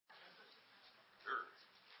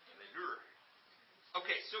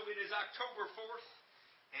So it is October 4th,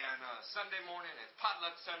 and Sunday morning is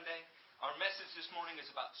Potluck Sunday. Our message this morning is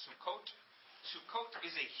about Sukkot. Sukkot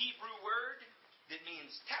is a Hebrew word that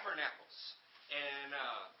means tabernacles. And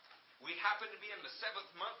we happen to be in the 7th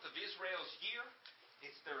month of Israel's year.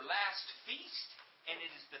 It's their last feast, and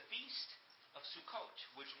it is the feast of Sukkot,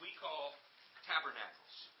 which we call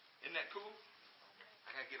tabernacles. Isn't that cool?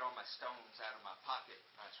 I got to get all my stones out of my pocket,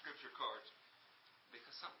 my scripture cards,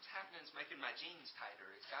 because something's happening is making my jeans tighter.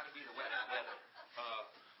 It's got to be the weather.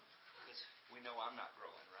 Because we know I'm not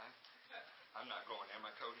growing, right? I'm not growing, am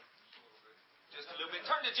I, Cody? Just a little bit.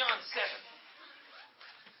 Turn to John 7.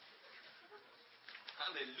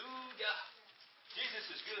 Hallelujah. Jesus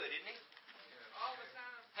is good, isn't he? All the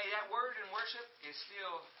time. Hey, that word in worship is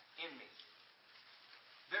still in me.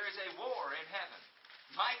 There is a war in heaven.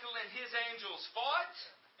 Michael and his angels fought,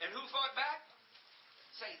 and who fought back?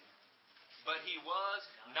 Satan. But he was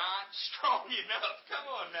not strong enough. Come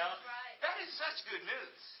on now. Right. That is such good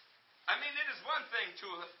news. I mean, it is one thing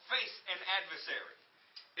to face an adversary.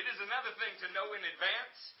 It is another thing to know in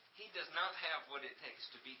advance he does not have what it takes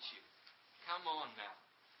to beat you. Come on now.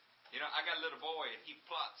 You know, I got a little boy, and he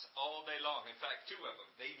plots all day long. In fact, two of them,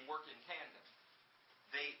 they even work in tandem.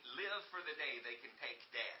 They live for the day they can take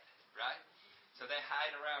Dad, right? So they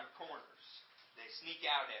hide around corners. They sneak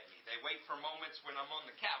out at me. They wait for moments when I'm on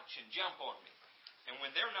the couch and jump on me. And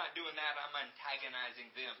when they're not doing that, I'm antagonizing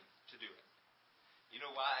them to do it. You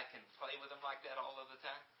know why I can play with them like that all of the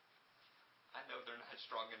time? I know they're not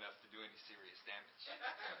strong enough to do any serious damage.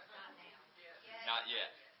 Not now. Yes. Not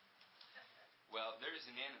yet. Well, there is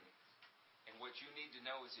an enemy. And what you need to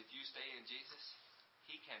know is if you stay in Jesus,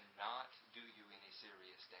 he cannot do you any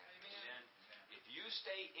serious damage. Amen. If you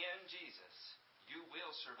stay in Jesus, you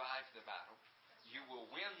will survive the battle. You will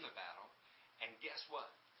win the battle. And guess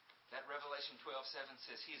what? That Revelation 12:7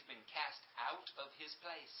 says he's been cast out of his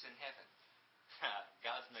place in heaven.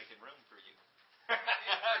 God's making room for you.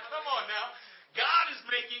 Come on now. God is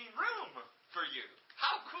making room for you.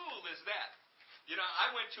 How cool is that? You know,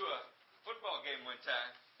 I went to a football game one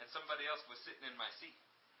time, and somebody else was sitting in my seat.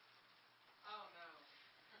 Oh, no.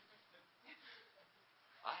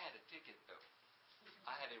 I had a ticket, though.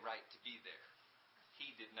 I had a right to be there.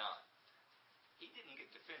 He did not. He didn't get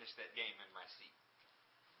to finish that game in my seat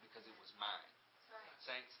because it was mine. Right.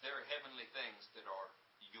 Saints, there are heavenly things that are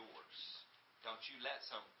yours. Don't you let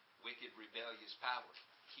some wicked, rebellious power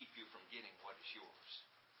keep you from getting what is yours.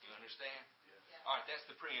 You understand? Yeah. All right, that's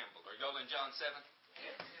the preamble. Are y'all in John 7?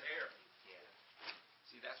 Yeah. There. Yeah.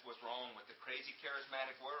 See, that's what's wrong with the crazy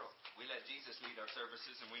charismatic world. We let Jesus lead our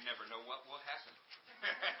services and we never know what will happen.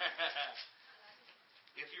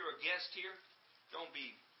 If you're a guest here, don't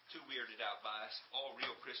be too weirded out by us. All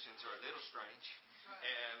real Christians are a little strange. Right.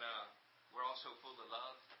 And we're also full of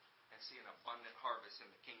love and see an abundant harvest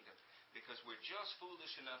in the kingdom. Because we're just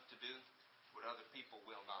foolish enough to do what other people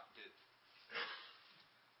will not do.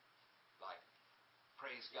 Like,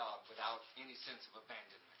 praise God without any sense of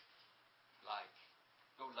abandonment. Like,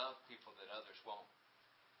 go love people that others won't.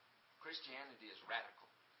 Christianity is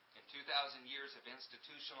radical. And 2,000 years of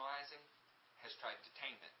institutionalizing has tried to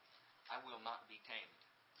tame it. I will not be tamed.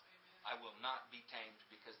 I will not be tamed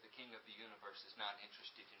because the King of the universe is not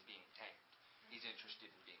interested in being tamed. He's interested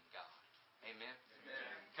in being God. Amen?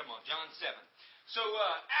 Amen. Come on, John 7. So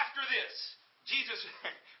after this, Jesus,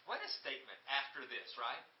 what a statement, after this,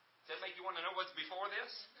 right? Does that make you want to know what's before this?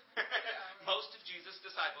 Most of Jesus'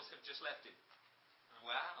 disciples have just left him.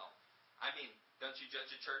 Wow. I mean, don't you judge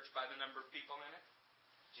a church by the number of people in it?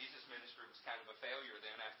 Jesus' ministry was kind of a failure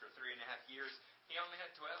then. After 3.5 years, he only had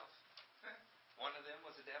 12. One of them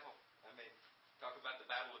was a devil. I mean, talk about the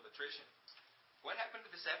battle of attrition. What happened to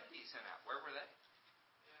the 70 he sent out? Where were they?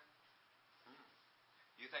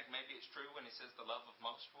 You think maybe it's true when he says the love of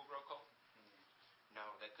most will grow cold? No,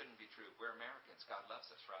 that couldn't be true. We're Americans. God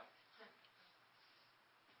loves us, right?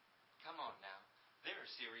 Come on now. There are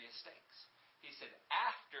serious stakes. He said,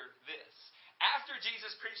 after this, after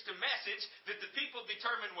Jesus preached a message that the people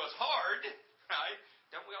determined was hard, right?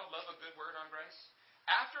 Don't we all love a good word on grace?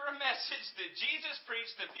 After a message that Jesus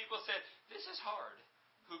preached, the people said, this is hard.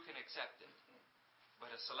 Who can accept it?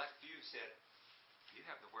 But a select few said, you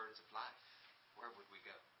have the words of life. Where would we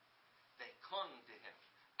go? They clung to him.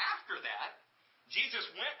 After that, Jesus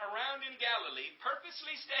went around in Galilee,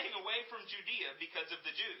 purposely staying away from Judea because of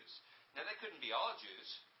the Jews. Now, that couldn't be all Jews.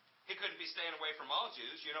 He couldn't be staying away from all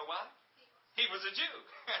Jews. You know why? He was a Jew.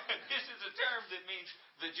 This is a term that means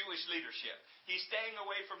the Jewish leadership. He's staying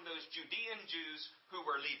away from those Judean Jews who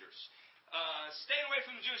were leaders. Staying away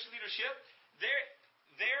from the Jewish leadership, they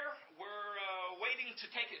were waiting to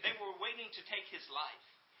take his life.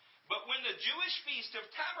 But when the Jewish Feast of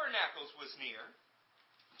Tabernacles was near,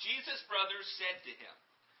 Jesus' brothers said to him,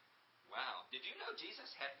 wow, did you know Jesus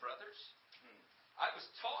had brothers? I was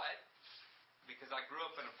taught, because I grew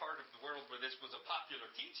up in a part of the world where this was a popular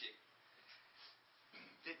teaching,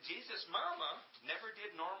 that Jesus' mama never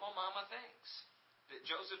did normal mama things. That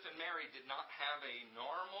Joseph and Mary did not have a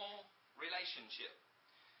normal relationship.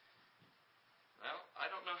 Well, I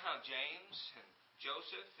don't know how James and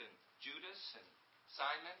Joseph and Judas and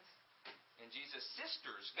Simon and Jesus'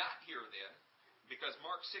 sisters got here then, because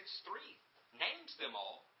Mark 6:3 names them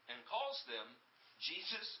all and calls them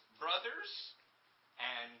Jesus' brothers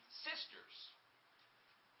and sisters.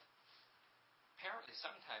 Apparently,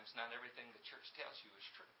 sometimes not everything the church tells you is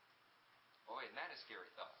true. Boy, isn't that a scary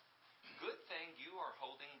thought? Good thing you are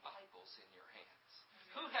holding Bibles in your hands.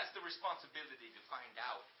 Who has the responsibility to find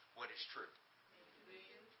out what is true?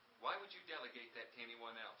 Why would you delegate that to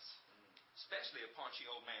anyone else? Especially a paunchy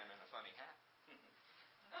old man in a funny hat.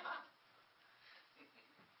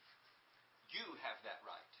 You have that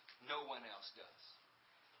right. No one else does.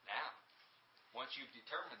 Now, once you've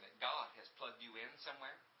determined that God has plugged you in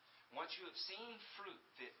somewhere, once you have seen fruit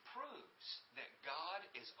that proves that God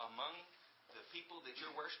is among the people that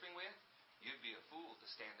you're worshiping with, you'd be a fool to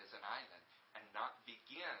stand as an island and not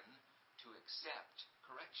begin to accept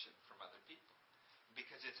correction from other people.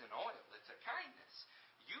 Because it's an oil, it's a kindness.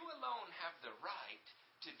 You alone have the right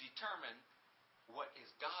to determine what is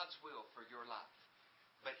God's will for your life.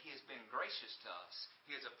 But He has been gracious to us.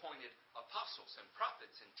 He has appointed apostles and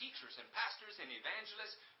prophets and teachers and pastors and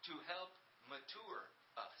evangelists to help mature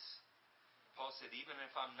us. Paul said, even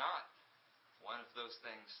if I'm not one of those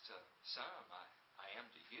things to some, I am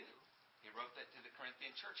to you. He wrote that to the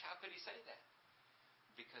Corinthian church. How could he say that?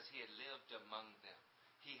 Because he had lived among them.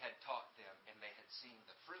 He had taught them, and they had seen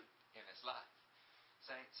the fruit in his life.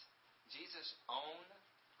 Saints, Jesus' own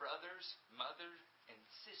brothers, mothers, and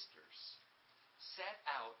sisters set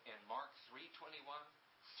out in Mark 3:21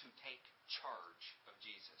 to take charge of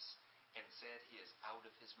Jesus and said he is out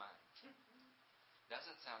of his mind.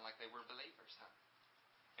 Doesn't sound like they were believers, huh?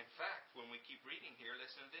 In fact, when we keep reading here,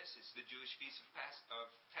 listen to this. It's the Jewish Feast of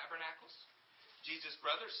Tabernacles. Jesus'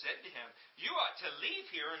 brothers said to him, you ought to leave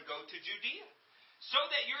here and go to Judea, so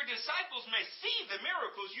that your disciples may see the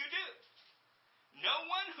miracles you do. No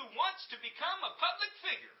one who wants to become a public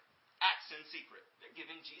figure acts in secret. They're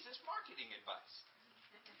giving Jesus marketing advice.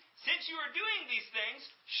 Since you are doing these things,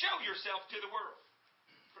 show yourself to the world.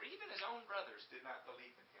 For even his own brothers did not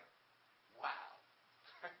believe in him. Wow.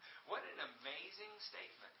 What an amazing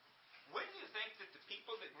statement. Wouldn't you think that the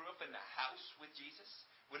people that grew up in the house with Jesus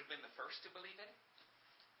would have been the first to believe in him?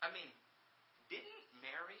 I mean, didn't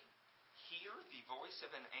Mary hear the voice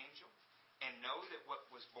of an angel and know that what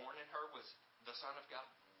was born in her was the Son of God?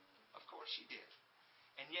 Of course she did.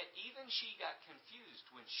 And yet even she got confused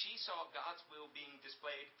when she saw God's will being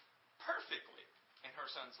displayed perfectly in her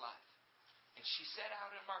son's life. And she set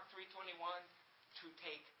out in Mark 3:21 to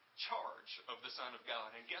take charge of the Son of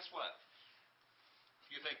God. And guess what?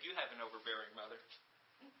 If you think you have an overbearing mother,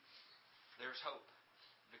 there's hope.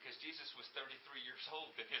 Because Jesus was 33 years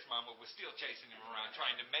old and his mama was still chasing him around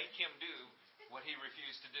trying to make him do what he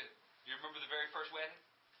refused to do. You remember the very first wedding?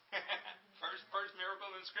 first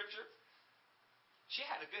miracle in Scripture? She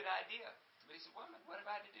had a good idea. But he said, woman, what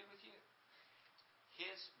have I to do with you?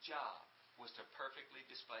 His job was to perfectly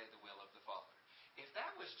display the will of the Father. If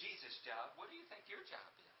that was Jesus' job, what do you think your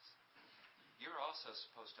job is? You're also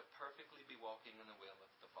supposed to perfectly be walking in the will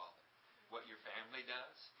of the Father. What your family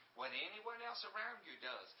does, what anyone else around you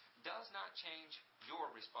does not change your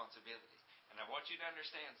responsibility. And I want you to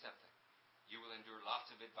understand something. You will endure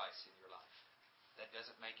lots of advice in your life. That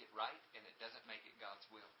doesn't make it right, and it doesn't make it God's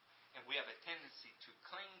will. And we have a tendency to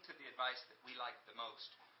cling to the advice that we like the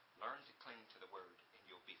most. Learn to cling to the Word, and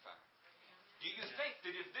you'll be fine. Do you think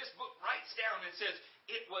that if this book writes down and says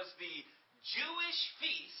it was the Jewish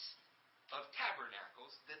Feast of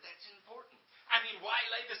Tabernacles, that that's important? I mean, why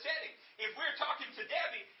lay the setting? If we're talking to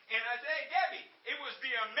Debbie, and I say, Debbie, it was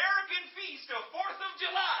the American feast of 4th of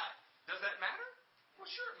July. Does that matter? Well,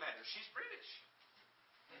 sure it matters. She's British.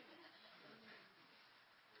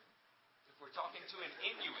 If we're talking to an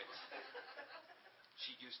Inuit,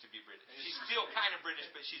 she used to be British. She's still kind of British,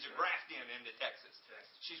 but she's a graft-in into Texas.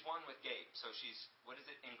 She's one with Gabe, so she's, what is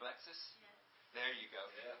it, Inglexus? There you go.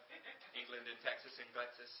 England and Texas,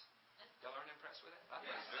 Inglexus. Y'all aren't impressed with that? I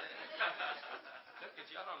thought it was very good. Look, if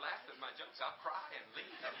y'all don't laugh at my jokes, I'll cry and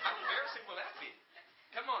leave. How embarrassing will that be?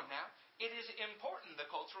 Come on now. It is important, the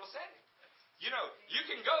cultural setting. You know, you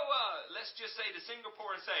can go, let's just say to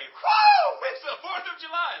Singapore and say, whoa, it's the 4th of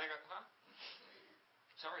July. And they go, huh?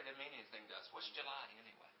 Sorry, didn't mean anything to us. What's July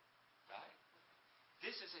anyway? Right?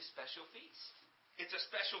 This is a special feast. It's a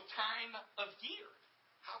special time of year.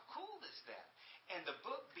 How cool is that? And the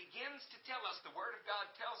book begins to tell us, the Word of God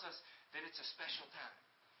tells us that it's a special time.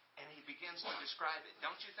 And he begins to describe it.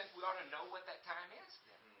 Don't you think we ought to know what that time is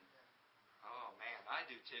then? Oh, man, I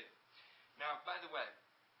do too. Now, by the way,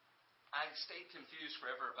 I stayed confused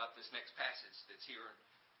forever about this next passage that's here.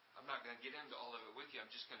 I'm not going to get into all of it with you.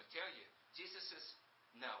 I'm just going to tell you. Jesus says,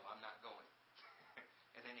 no, I'm not going.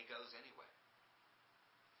 And then he goes anyway.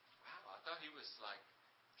 Wow, I thought he was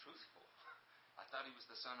truthful. I thought he was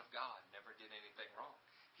the Son of God, never did anything wrong.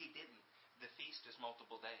 He didn't. The feast is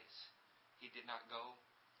multiple days. He did not go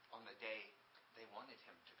on the day they wanted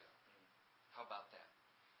him to go. How about that?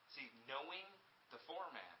 See, knowing the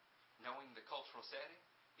format, knowing the cultural setting,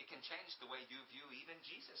 it can change the way you view even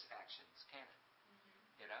Jesus' actions, can't it?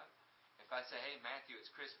 You know? If I say, hey, Matthew,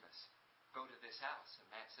 it's Christmas. Go to this house. And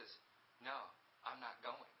Matt says, no, I'm not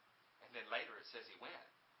going. And then later it says he went.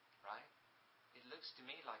 Right? It looks to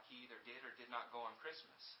me like he either did or did not go on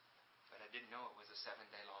Christmas. But I didn't know it was a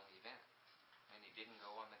 7-day long event. And he didn't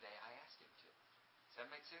go on the day I asked him to. Does that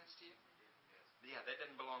make sense to you? Yeah, that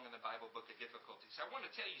doesn't belong in the Bible book of difficulties. I want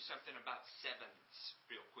to tell you something about sevens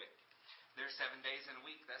real quick. There's 7 days in a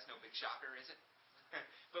week. That's no big shocker, is it?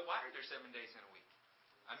 But why are there 7 days in a week?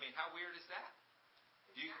 I mean, how weird is that?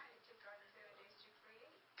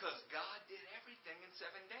 Because God did everything in 7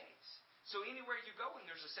 days. So anywhere you go and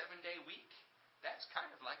there's a 7-day week, that's kind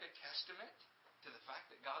of like a testament to the fact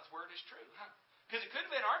that God's Word is true, huh? Because it could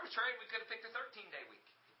have been arbitrary. We could have picked a 13-day week,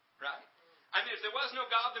 right? I mean, if there was no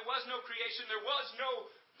God, there was no creation, there was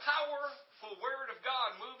no powerful Word of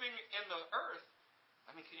God moving in the earth.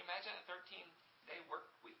 I mean, can you imagine a 13-day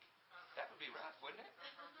work week? That would be rough, wouldn't it?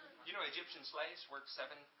 You know, Egyptian slaves worked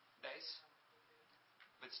 7 days.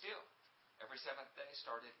 But still, every 7th day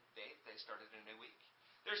started the 8th day started a new week.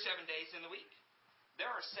 There's 7 days in the week.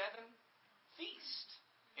 There are 7 feasts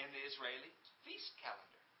in the Israeli feast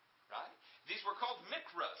calendar. Right? These were called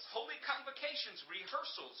mikras, holy convocations,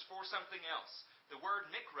 rehearsals for something else. The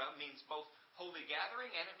word mikra means both holy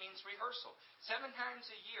gathering and it means rehearsal. 7 times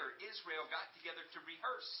a year, Israel got together to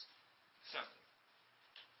rehearse something.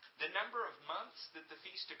 The number of months that the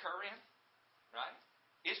feast occur in, right?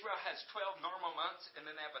 Israel has 12 normal months, and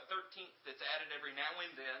then they have a 13th that's added every now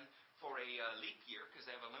and then for a leap year because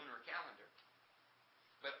they have a lunar calendar.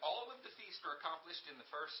 But all of the feasts are accomplished in the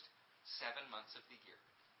first 7 months of the year.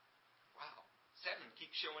 Wow. 7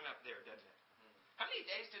 keeps showing up there, doesn't it? How many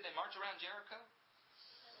days did they march around Jericho?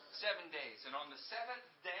 7 days. And on the 7th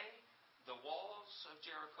day, the walls of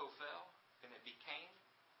Jericho fell, and it became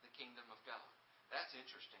the kingdom of God. That's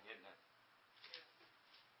interesting, isn't it?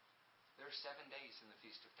 There are 7 days in the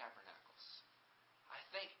Feast of Tabernacles. I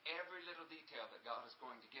think every little detail that God is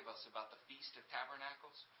going to give us about the Feast of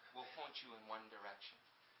Tabernacles will point you in one direction.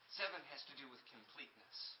 7 has to do with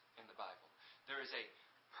completeness in the Bible. There is a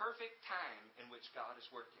perfect time in which God is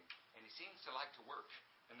working. And He seems to like to work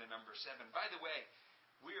in the number 7. By the way,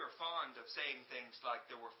 we are fond of saying things like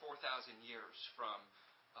there were 4,000 years from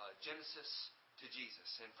Genesis to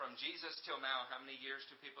Jesus. And from Jesus till now, how many years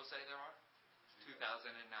do people say there are? 2009,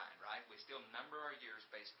 right? We still number our years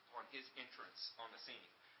based upon His entrance on the scene.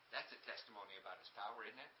 That's a testimony about His power,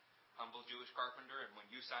 isn't it? Humble Jewish carpenter, and when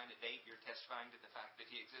you sign a date, you're testifying to the fact that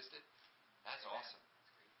He existed. That's awesome.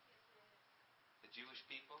 The Jewish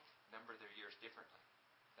people number their years differently.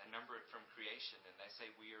 They number it from creation, and they say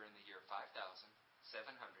we are in the year 5,770.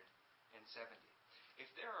 If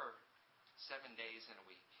there are 7 days in a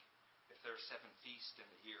week, if there are 7 feasts in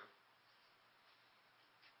the year,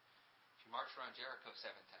 if you march around Jericho 7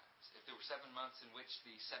 times, if there were 7 months in which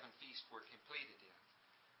the 7 feasts were completed in,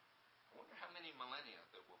 I wonder how many millennia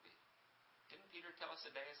there will be. Didn't Peter tell us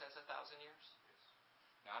a day is as 1,000 years? Yes.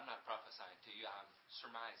 Now, I'm not prophesying to you. I'm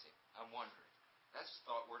surmising. I'm wondering. That's a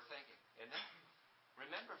thought worth thinking, isn't it?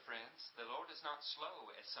 Remember, friends, the Lord is not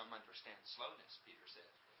slow as some understand slowness, Peter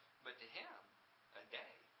said. But to Him, a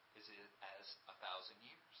day is as 1,000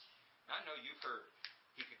 years. Now, I know you've heard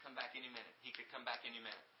He could come back any minute. He could come back any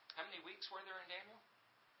minute. How many weeks were there in Daniel?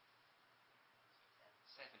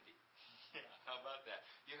 70. Yeah, how about that?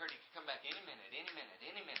 You heard He could come back any minute, any minute,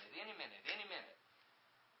 any minute, any minute, any minute.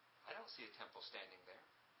 I don't see a temple standing there.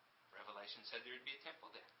 Revelation said there would be a temple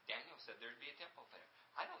there. Daniel said there would be a temple there.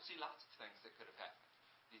 I don't see lots of things that could have happened.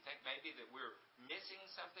 Do you think maybe that we're missing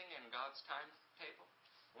something in God's timetable?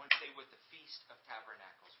 I want to say what the Feast of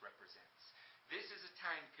Tabernacles represents. This is a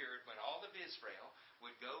time period when all of Israel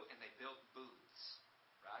would go and they built booths,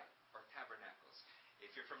 right? Or tabernacles.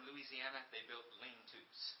 If you're from Louisiana, they built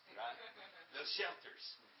lean-tos, right? Those shelters.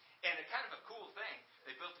 And a kind of a cool thing,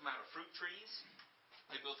 they built them out of fruit trees.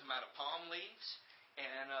 They built them out of palm leaves,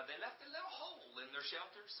 and they left a little hole in their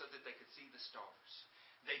shelter so that they could see the stars.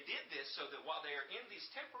 They did this so that while they are in these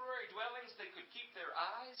temporary dwellings, they could keep their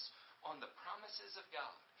eyes on the promises of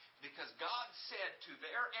God. Because God said to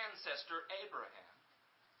their ancestor Abraham,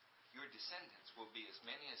 your descendants will be as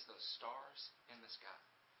many as those stars in the sky.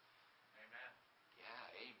 Amen. Yeah,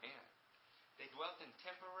 amen. They dwelt in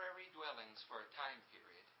temporary dwellings for a time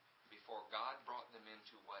period before God brought them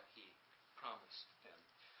into what He promised them.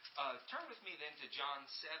 Turn with me then to John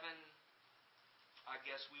 7. I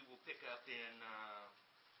guess we will pick up in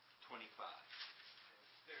 25.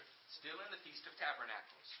 Still in the Feast of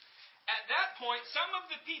Tabernacles. At that point, some of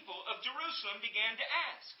the people of Jerusalem began to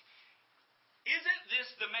ask, isn't this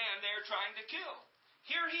the man they are trying to kill?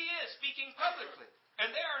 Here he is speaking publicly, and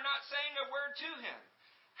they are not saying a word to him.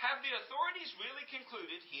 Have the authorities really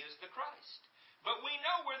concluded he is the Christ? But we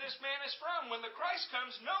know where this man is from. When the Christ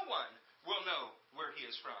comes, no one will know where he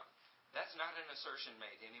is from. That's not an assertion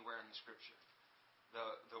made anywhere in the Scripture.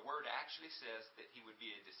 The word actually says that he would be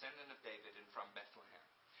a descendant of David and from Bethlehem.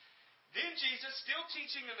 Then Jesus, still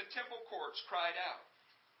teaching in the temple courts, cried out,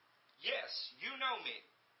 yes, you know me,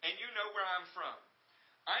 and you know where I'm from.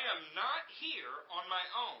 I am not here on my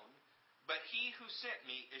own, but he who sent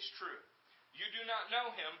me is true. You do not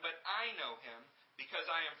know him, but I know him, because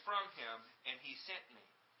I am from him, and he sent me.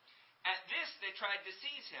 At this they tried to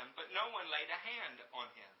seize him, but no one laid a hand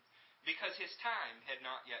on him, because his time had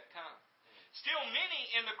not yet come. Still many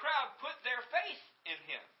in the crowd put their faith in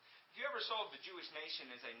him. If you ever saw the Jewish nation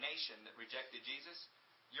as a nation that rejected Jesus,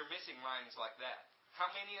 you're missing lines like that. How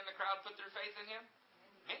many in the crowd put their faith in him?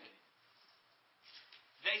 Many.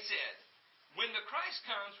 They said, when the Christ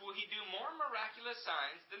comes, will he do more miraculous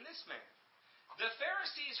signs than this man? The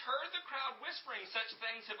Pharisees heard the crowd whispering such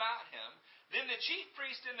things about him. Then the chief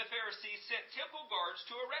priest and the Pharisees sent temple guards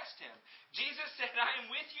to arrest him. Jesus said, I am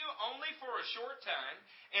with you only for a short time,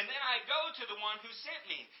 and then I go to the one who sent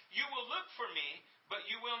me. You will look for me, but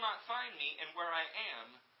you will not find me, and where I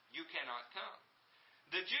am, you cannot come.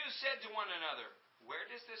 The Jews said to one another, where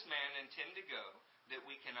does this man intend to go that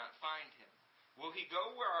we cannot find him? Will he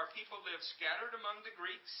go where our people live scattered among the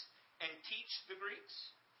Greeks and teach the Greeks?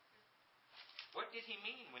 What did he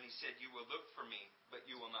mean when he said, you will look for me, but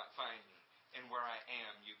you will not find me, and where I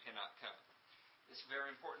am, you cannot come? This is a very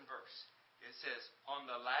important verse. It says, on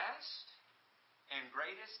the last and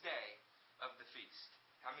greatest day of the feast.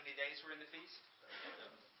 How many days were in the feast?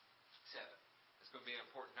 7. It's going to be an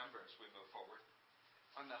important number as we move forward.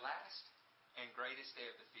 On the last and greatest day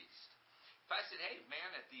of the feast. If I said, hey,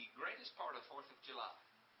 man, at the greatest part of 4th of July,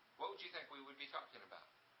 what would you think we would be talking about?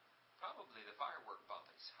 Probably the firework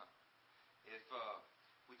volleys, huh? If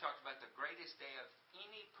we talked about the greatest day of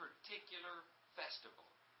any particular festival,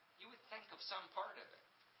 you would think of some part of it.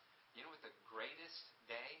 You know what the greatest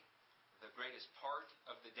day, the greatest part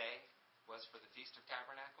of the day was for the Feast of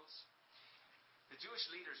Tabernacles? The Jewish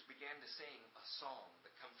leaders began to sing a song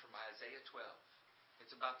that comes from Isaiah 12.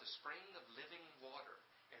 It's about the spring of living water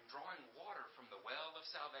and drawing water from the well of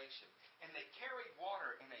salvation. And they carried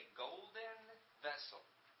water in a golden vessel,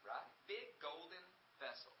 right? Big golden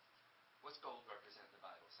vessel. What's gold represent in the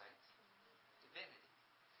Bible, saints? Divinity.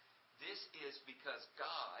 This is because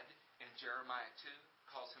God, in Jeremiah 2,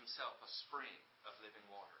 calls himself a spring of living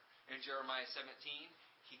water. In Jeremiah 17,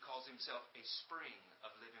 he calls himself a spring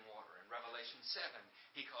of living water. In Revelation 7,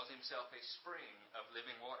 he calls himself a spring of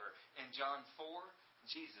living water. In John 4,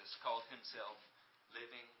 Jesus called himself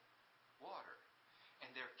living water.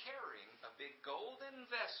 And they're carrying a big golden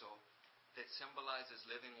vessel that symbolizes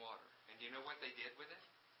living water. And do you know what they did with it?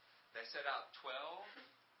 They set out 12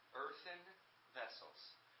 earthen vessels.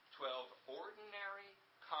 12 ordinary,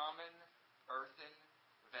 common earthen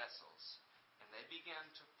vessels. And they began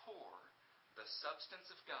to pour the substance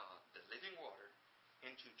of God, the living water,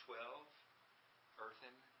 into 12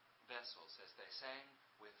 earthen vessels as they sang,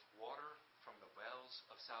 with water from the wells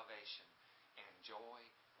of salvation and joy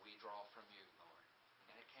we draw from you, Lord.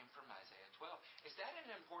 And it came from Isaiah 12. Is that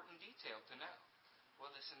an important detail to know?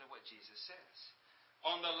 Well, listen to what Jesus says.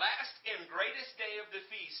 On the last and greatest day of the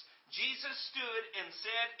feast, Jesus stood and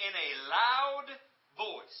said in a loud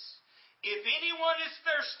voice, if anyone is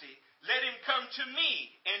thirsty, let him come to me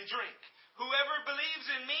and drink. Whoever believes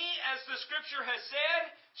in me, as the Scripture has said,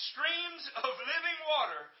 streams of living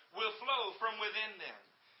water will flow from within them.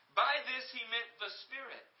 By this he meant the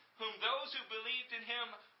Spirit, whom those who believed in him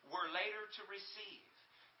were later to receive.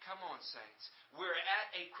 Come on, saints. We're at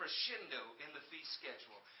a crescendo in the feast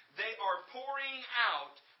schedule. They are pouring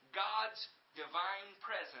out God's divine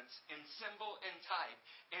presence in symbol and type.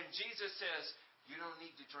 And Jesus says, you don't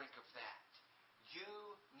need to drink of that.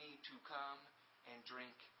 You need to come and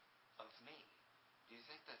drink of me. Do you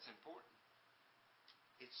think that's important?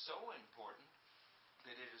 It's so important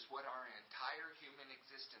that it is what our entire human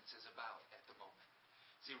existence is about at the moment.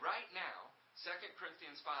 See, right now, 2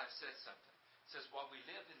 Corinthians 5 says something. It says, while we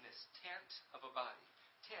live in this tent of a body,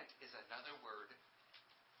 tent is another word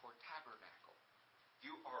for tabernacle.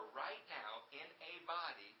 You are right now in a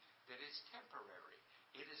body that is temporary.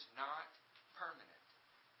 It is not permanent.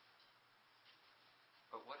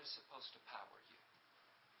 But what is supposed to power you?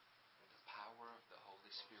 The power of the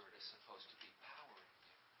Holy Spirit is supposed to be powering you.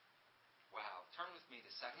 Wow. Turn with me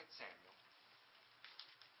to 2 Samuel.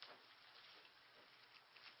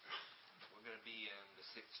 We're going to be in the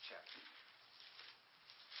 6th chapter.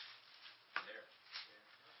 There.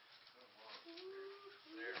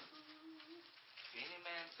 If any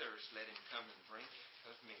man thirst, let him come and drink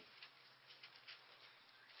of me.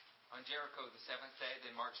 On Jericho, the 7th day,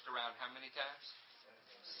 they marched around how many times?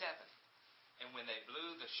 7. And when they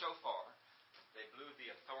blew the shofar, they blew the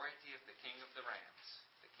authority of the king of the rams,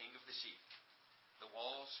 the king of the sheep. The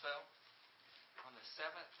walls fell. On the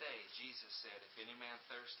 7th day, Jesus said, if any man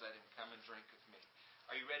thirst, let him come and drink of me.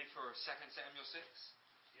 Are you ready for 2 Samuel 6?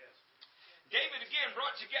 Yes. David again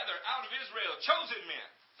brought together out of Israel chosen men,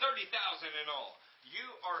 30,000 in all. You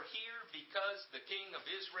are here because the king of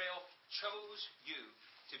Israel chose you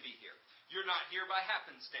to be here. You're not here by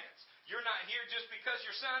happenstance. You're not here just because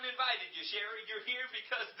your son invited you, Sherry. You're here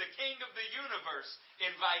because the king of the universe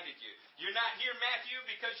invited you. You're not here, Matthew,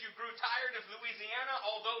 because you grew tired of Louisiana,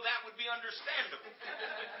 although that would be understandable.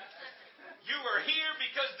 You are here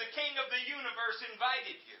because the king of the universe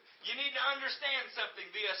invited you. You need to understand something.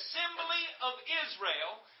 The assembly of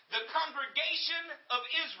Israel, the congregation of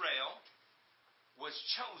Israel, was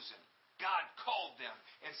chosen. God called them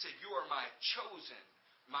and said, you are my chosen,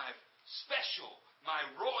 my special, my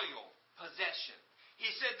royal possession. He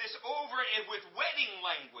said this over and with wedding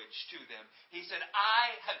language to them. He said,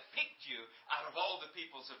 I have picked you out of all the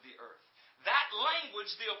peoples of the earth. That language,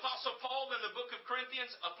 the Apostle Paul in the book of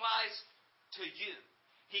Corinthians applies to you.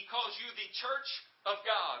 He calls you the church of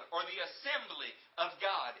God or the assembly of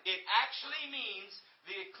God. It actually means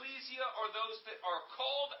the ecclesia or those that are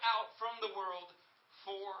called out from the world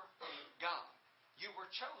for God. You were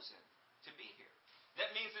chosen to be here.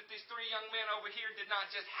 That means that these 3 young men over here did not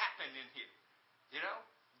just happen in here. You know,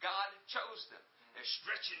 God chose them. They're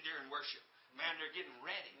stretching during worship. Man, they're getting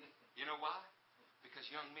ready. You know why? Because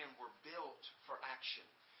young men were built for action.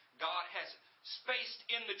 God has spaced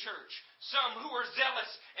in the church some who are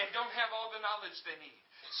zealous and don't have all the knowledge they need.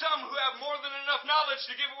 Some who have more than enough knowledge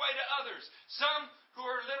to give away to others. Some who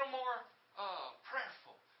are a little more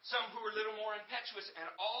prayerful. Some who are a little more impetuous. And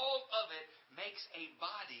all of it makes a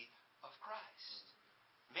body of Christ.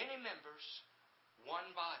 Many members, one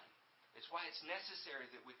body. It's why it's necessary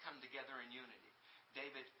that we come together in unity.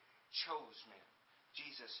 David chose men.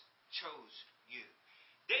 Jesus chose you.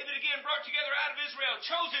 David again brought together out of Israel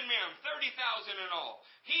chosen men, 30,000 in all.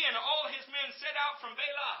 He and all his men set out from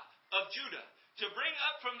Bela of Judah to bring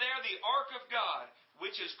up from there the ark of God,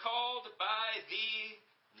 which is called by the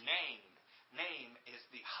name. Name is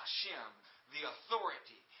the Hashem, the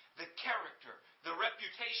authority, the character, the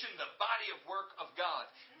reputation, the body of work of God.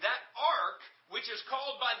 That ark, which is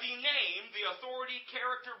called by the name, the authority,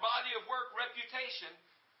 character, body of work, reputation,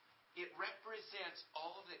 it represents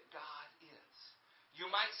all that God is.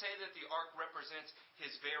 You might say that the ark represents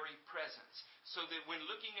His very presence. So that when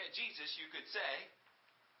looking at Jesus, you could say,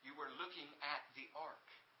 you were looking at the ark.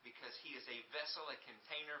 Because He is a vessel, a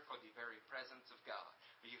container for the very presence of God.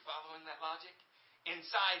 Are you following that logic?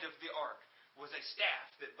 Inside of the ark was a staff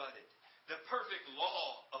that budded. The perfect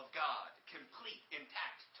law of God, complete,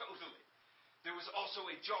 intact, totally. There was also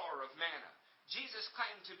a jar of manna. Jesus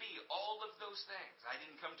claimed to be all of those things. I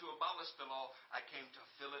didn't come to abolish the law. I came to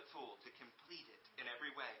fill it full, to complete it in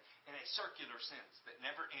every way, in a circular sense that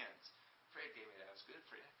never ends. Fred gave me that. That was good,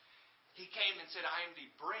 Fred. He came and said, I am the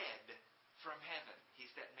bread from heaven.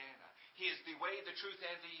 He's that manna. He is the way, the truth,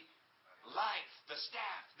 and the life, the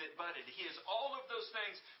staff that budded. He is all of those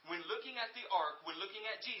things. When looking at the ark, when looking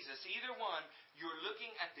at Jesus, either one, you're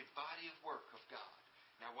looking at the body of work of God.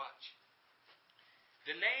 Now watch.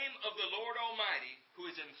 The name of the Lord Almighty, who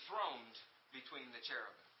is enthroned between the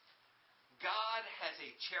cherubim. God has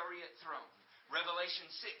a chariot throne. Revelation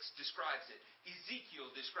 6 describes it. Ezekiel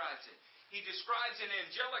describes it. He describes an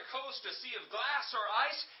angelic host, a sea of glass or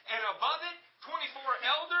ice, and above it, 24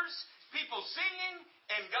 elders, people singing,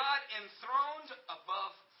 and God enthroned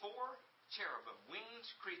above 4 cherubim, winged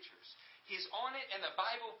creatures. He's on it, and the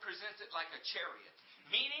Bible presents it like a chariot,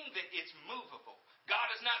 meaning that it's movable. God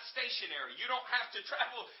is not stationary. You don't have to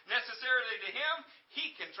travel necessarily to Him.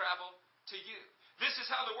 He can travel to you. This is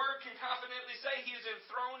how the Word can confidently say He is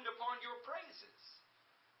enthroned upon your praises.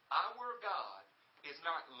 Our God is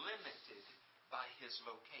not limited by His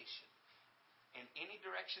location. In any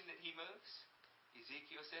direction that He moves,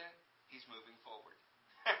 Ezekiel said, He's moving forward.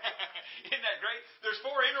 Isn't that great? There's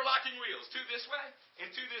 4 interlocking wheels, 2 this way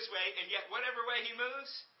and 2 this way, and yet whatever way He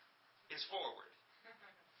moves is forward.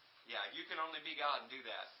 Yeah, you can only be God and do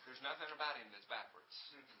that. There's nothing about Him that's backwards.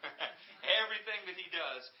 Everything that He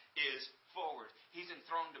does is forward. He's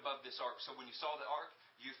enthroned above this ark. So when you saw the ark,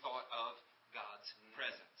 you thought of God's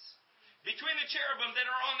presence. Between the cherubim that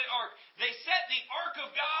are on the ark, they set the ark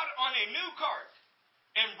of God on a new cart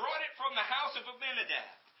and brought it from the house of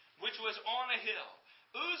Abinadab, which was on a hill.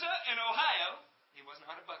 Uzzah and Ohio, he was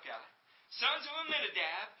not a Buckeye, sons of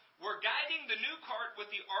Abinadab, were guiding the new cart with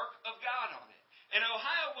the ark of God on it. And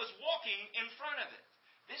Ohio was walking in front of it.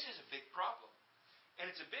 This is a big problem.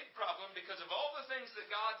 And it's a big problem because of all the things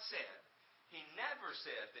that God said. He never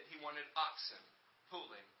said that He wanted oxen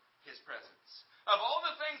pulling His presence. Of all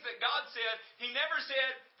the things that God said, He never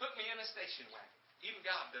said, put me in a station wagon. Even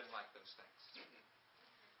God doesn't like those things.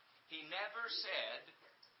 He never said,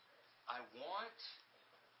 I want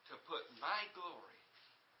to put my glory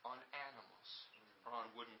on animals or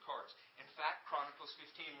on wooden carts. In fact, Chronicles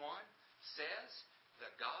 15:1 says,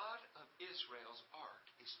 the God of Israel's ark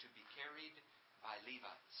is to be carried by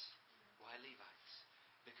Levites. Why Levites?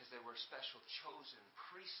 Because they were a special, chosen,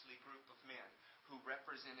 priestly group of men who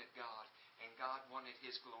represented God, and God wanted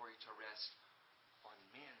His glory to rest on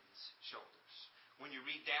men's shoulders. When you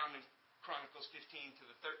read down in Chronicles 15 to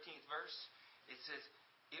the 13th verse, it says,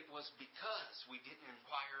 it was because we didn't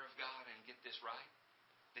inquire of God and get this right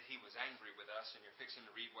that He was angry with us, and you're fixing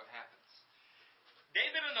to read what happens.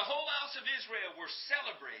 David and the whole house of Israel were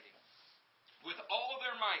celebrating with all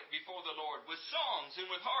their might before the Lord, with songs and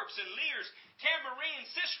with harps and lyres, tambourines,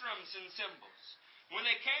 sistrums, and cymbals. When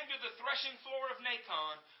they came to the threshing floor of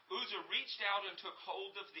Nacon, Uzzah reached out and took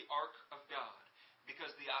hold of the ark of God,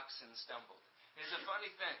 because the oxen stumbled. It's a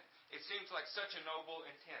funny thing. It seems like such a noble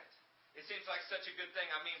intent. It seems like such a good thing.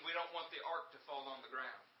 I mean, we don't want the ark to fall on the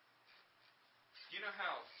ground. You know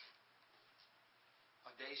how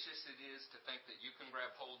audacious it is to think that you can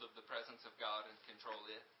grab hold of the presence of God and control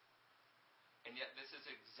it? And yet this is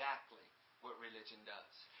exactly what religion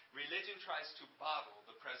does. Religion tries to bottle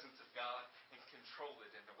the presence of God and control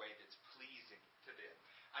it in a way that's pleasing to them.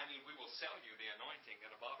 I mean, we will sell you the anointing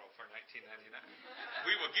in a bottle for $19.99.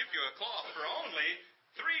 We will give you a cloth for only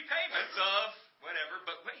 3 payments of whatever,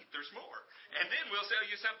 but wait, there's more. And then we'll sell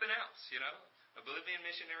you something else, Oblivion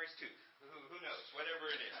Missionary's Tooth. Who knows? Whatever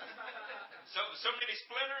it is. So many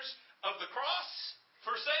splinters of the cross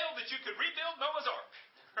for sale that you could rebuild Noah's Ark.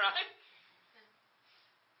 Right?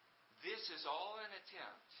 This is all an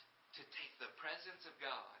attempt to take the presence of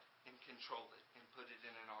God and control it and put it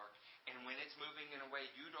in an ark. And when it's moving in a way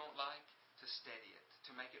you don't like, to steady it,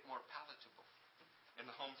 to make it more palatable. In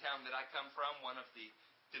the hometown that I come from, one of the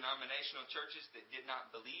denominational churches that did not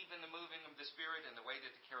believe in the moving of the Spirit in the way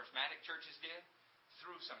that the charismatic churches did,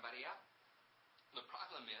 threw somebody out. The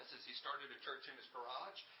problem is he started a church in his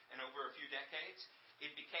garage, and over a few decades,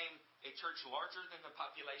 it became a church larger than the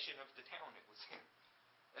population of the town it was in.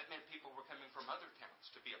 That meant people were coming from other towns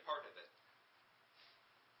to be a part of it.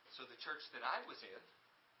 So the church that I was in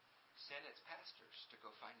sent its pastors to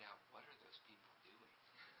go find out, what are those people doing?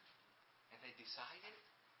 And they decided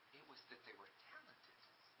it was that they were talented.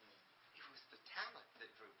 It was the talent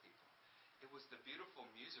that drew people. It was the beautiful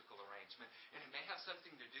musical arrangement. And it may have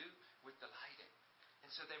something to do with the lighting.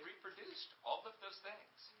 And so they reproduced all of those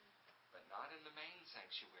things. But not in the main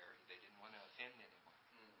sanctuary. They didn't want to offend anyone.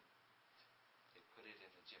 They put it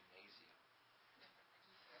in the gymnasium.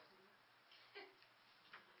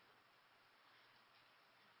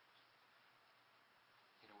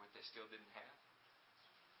 You know what they still didn't have?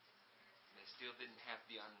 They still didn't have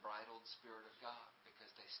the unbridled Spirit of God, because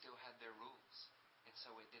they still had their rules. And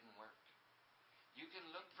so it didn't work. You can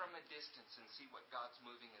look from a distance and see what God's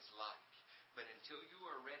moving is like. But until you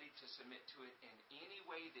are ready to submit to it in any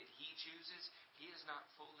way that He chooses, He is not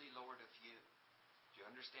fully Lord of you. Do you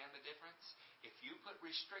understand the difference? If you put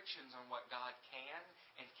restrictions on what God can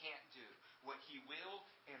and can't do, what He will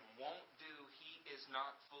and won't do, He is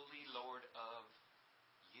not fully Lord of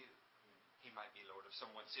you. He might be Lord of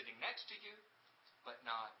someone sitting next to you, but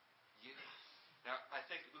not you. Now, I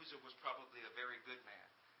think Uzzah was probably a very good man.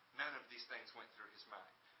 None of these things went through his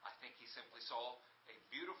mind. I think he simply saw a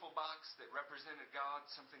beautiful box that represented God,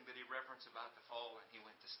 something that he reverenced about to fall, and he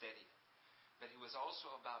went to steady it. But he was also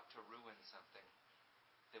about to ruin something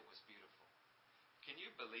that was beautiful. Can you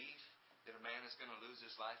believe that a man is going to lose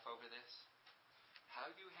his life over this? How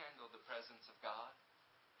you handle the presence presence of God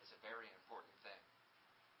is a very important thing.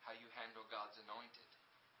 How you handle God's anointed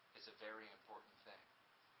is a very important thing.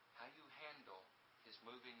 How you handle His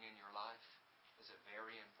moving in your life is a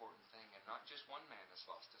very important thing. And not just one man has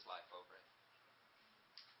lost his life over it.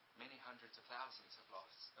 Many hundreds of thousands have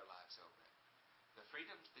lost their lives over it. The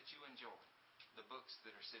freedoms that you enjoy, the books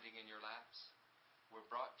that are sitting in your laps, were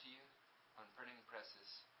brought to you on printing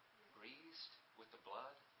presses, greased with the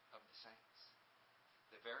blood of the saints.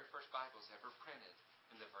 The very first Bibles ever printed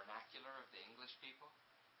in the vernacular of the English people,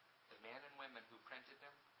 the men and women who printed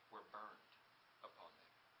them were burned upon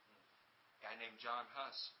them. A guy named John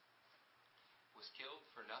Huss was killed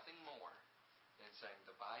for nothing more than saying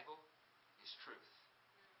the Bible is truth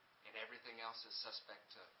and everything else is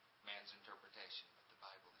suspect to man's interpretation, but the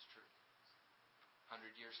Bible is truth.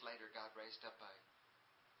 100 years later, God raised up a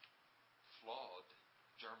flawed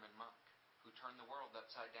German monk who turned the world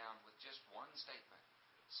upside down with just one statement,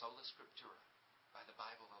 sola scriptura, by the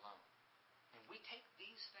Bible alone. And we take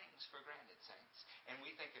these things for granted, saints. And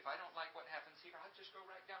we think, if I don't like what happens here, I'll just go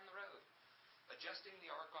right down the road, adjusting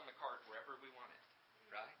the ark on the cart wherever we want it,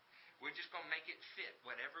 right? We're just going to make it fit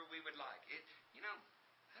whatever we would like.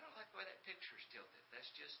 I don't like the way that picture's tilted. Let's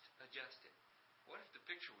just adjust it. What if the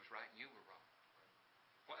picture was right and you were wrong?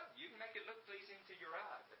 Well, you can make it look pleasing to your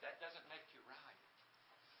eye, but that doesn't make you right.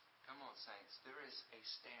 Come on, saints. There is a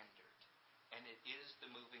standard, and it is the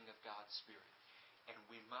moving of God's Spirit, and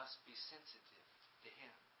we must be sensitive to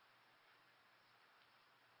Him.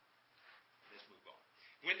 Let's move on.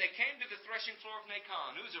 When they came to the threshing floor of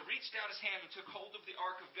Nacon, Uzzah reached out his hand and took hold of the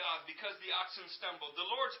ark of God because the oxen stumbled. The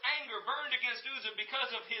Lord's anger burned against Uzzah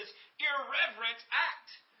because of his irreverent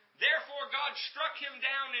act. Therefore God struck him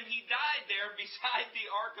down and he died there beside the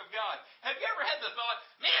ark of God. Have you ever had the thought,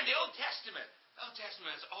 man, the Old Testament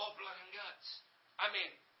is all blood and guts. I mean,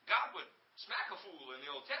 God would smack a fool in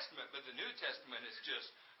the Old Testament, but the New Testament is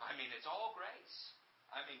just, it's all grace.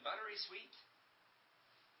 Buttery sweet.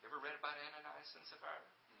 You ever read about Ananias and Sapphira?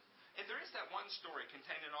 And there is that one story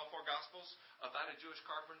contained in all four Gospels about a Jewish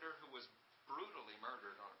carpenter who was brutally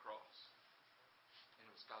murdered on a cross. And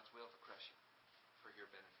it was God's will to crush him for your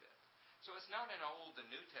benefit. So it's not an Old and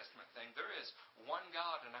New Testament thing. There is one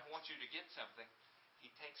God, and I want you to get something. He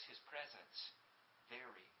takes His presence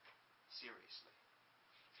very seriously.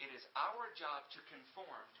 It is our job to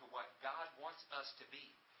conform to what God wants us to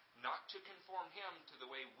be, not to conform Him to the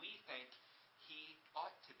way we think He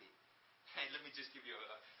ought to be. Hey, let me just give you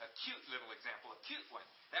a cute little example, a cute one.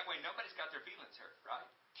 That way nobody's got their feelings hurt, right?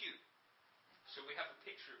 Cute. So we have a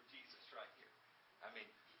picture of Jesus right here.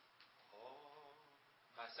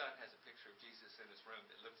 My son has a picture of Jesus in his room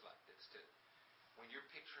that looks like this too. When you're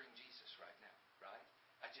picturing Jesus right now, right?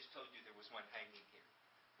 I just told you there was one hanging here.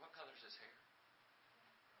 What color is his hair?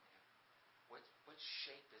 Yeah. What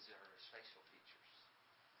shape is his facial features?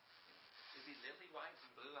 Is he lily white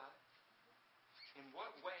and blue-eyed? In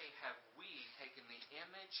what way have we taken the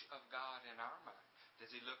image of God in our mind?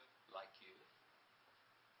 Does he look like you?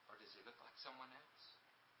 Or does he look like someone else?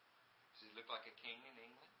 Does he look like a king in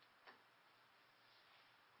England?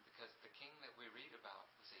 Because the king that we read about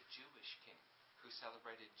was a Jewish king who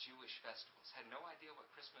celebrated Jewish festivals, had no idea what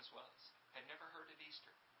Christmas was, had never heard of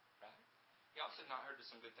Easter, right? He also had not heard of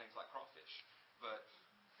some good things like crawfish, but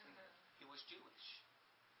he was Jewish,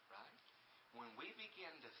 right? When we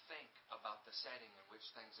begin to think about the setting in which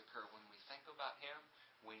things occur, when we think about him,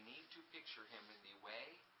 we need to picture him in the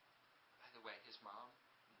way, by the way, his mom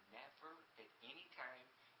never at any time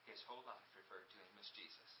his whole life referred to him as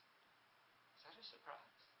Jesus. Is that a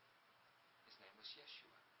surprise? His name was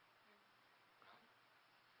Yeshua. Right?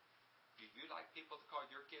 Do you like people to call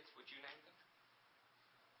your kids what you named them?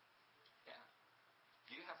 Yeah.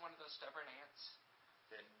 Do you have one of those stubborn aunts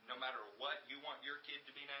that no matter what you want your kid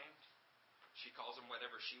to be named, she calls them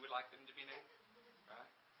whatever she would like them to be named?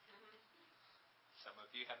 Right? Some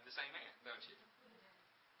of you have the same aunt, don't you?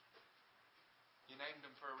 You named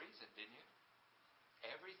them for a reason, didn't you?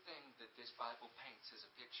 Everything that this Bible paints as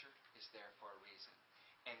a picture is there for a reason.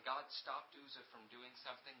 And God stopped Uzzah from doing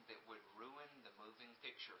something that would ruin the moving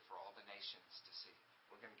picture for all the nations to see.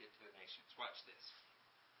 We're going to get to the nations. Watch this.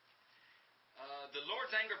 The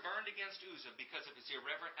Lord's anger burned against Uzzah because of his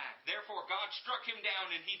irreverent act. Therefore God struck him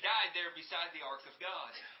down and he died there beside the ark of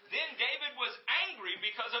God. Then David was angry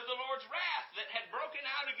because of the Lord's wrath that had broken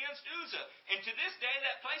out against Uzzah. And to this day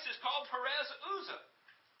that place is called Perez Uzzah.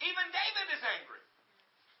 Even David is angry.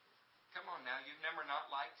 Come on now, you've never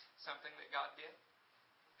not liked something that God did?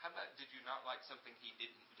 How about did you not like something He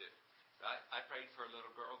didn't do? Right? I prayed for a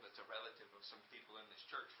little girl that's a relative of some people in this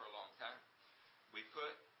church for a long time. We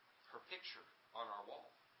put her picture on our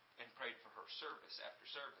wall and prayed for her service after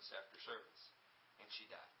service after service. she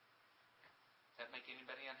died. Does that make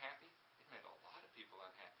anybody unhappy? It made a lot of people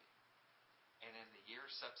unhappy. And in the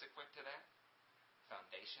years subsequent to that,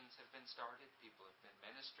 foundations have been started. People have been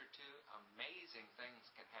ministered to. Amazing things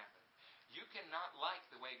can happen. You cannot like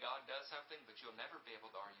the way God does something, but you'll never be able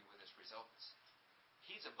to argue with His results.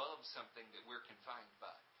 He's above something that we're confined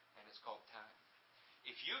by, and it's called time.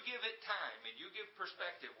 If you give it time and you give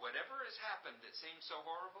perspective, whatever has happened that seems so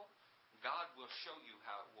horrible, God will show you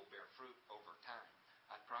how it will bear fruit over time.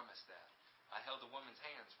 I promise that. I held a woman's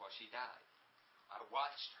hands while she died. I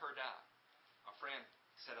watched her die. A friend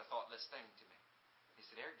said a thoughtless thing to me. He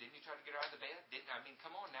said, Eric, didn't you try to get her out of the bed?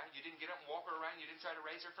 Come on now. You didn't get up and walk her around? You didn't try to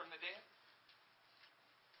raise her from the dead?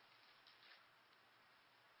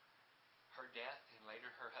 Her death and later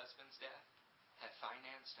her husband's death have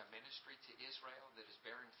financed a ministry to Israel that is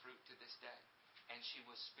bearing fruit to this day. And she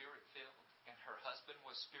was Spirit-filled, and her husband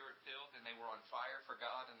was Spirit-filled, and they were on fire for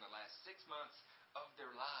God in the last 6 months of their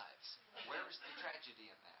lives. Where is the tragedy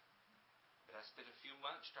in that? But I spent a few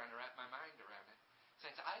months trying to wrap my mind around it.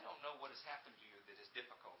 Saints, I don't know what has happened to you that is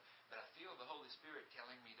difficult, but I feel the Holy Spirit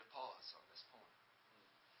telling me to pause on this point.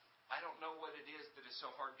 I don't know what it is that is so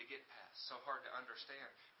hard to get past, so hard to understand,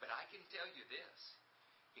 but I can tell you this.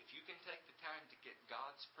 If you can take the time to get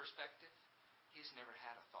God's perspective, He's never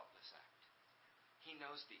had a thoughtless act. He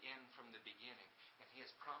knows the end from the beginning, and He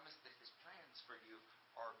has promised that His plans for you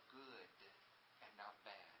are good and not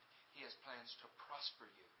bad. He has plans to prosper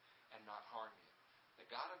you and not harm you. The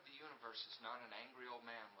God of the universe is not an angry old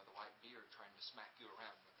man with a white beard trying to smack you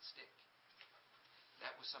around with a stick.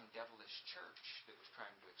 That was some devilish church that was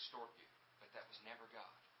trying to extort you, but that was never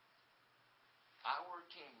God. Our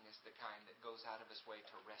King is the kind that goes out of His way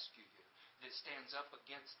to rescue you, that stands up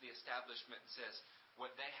against the establishment and says,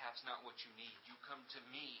 what they have is not what you need. You come to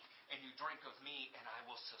me and you drink of me and I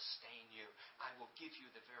will sustain you. I will give you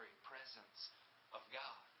the very presence of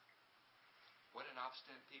God. What an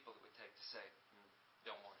obstinate people it would take to say,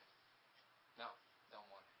 don't want it. No, don't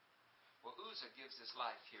want it. Well, Uzzah gives his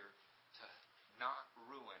life here to not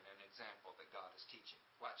ruin an example that God is teaching.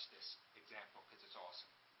 Watch this example because it's awesome.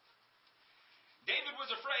 David was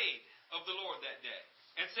afraid of the Lord that day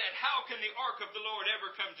and said, how can the ark of the Lord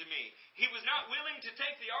ever come to me? He was not willing to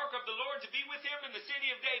take the ark of the Lord to be with him in the city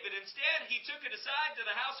of David. Instead, he took it aside to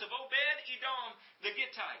the house of Obed-Edom the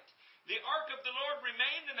Gittite. The ark of the Lord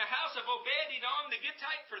remained in the house of Obed-Edom the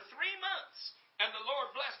Gittite for 3 months, and the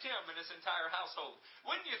Lord blessed him and his entire household.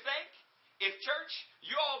 Wouldn't you think, if church,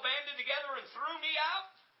 you all banded together and threw me out,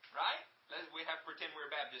 right? We have to pretend we're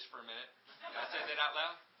Baptists for a minute. Did I say that out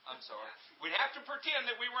loud? I'm sorry. We'd have to pretend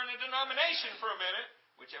that we were in a denomination for a minute,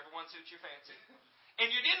 whichever one suits your fancy. And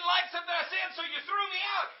you didn't like something I said, so you threw me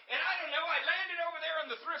out. And I don't know, I landed over there in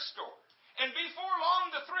the thrift store. And before long,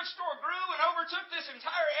 the thrift store grew and overtook this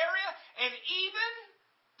entire area. And even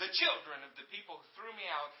the children of the people who threw me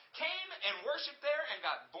out came and worshipped there and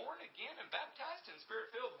got born again and baptized and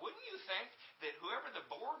Spirit-filled. Wouldn't you think that whoever the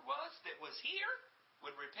board was that was here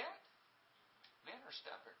would repent? Men are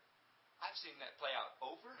stubborn. I've seen that play out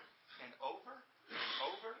over and over and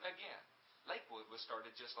over again. Lakewood was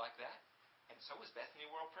started just like that. And so was Bethany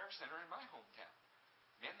World Prayer Center in my hometown.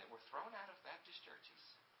 Men that were thrown out of Baptist churches.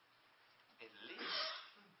 At least,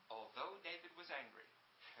 although David was angry,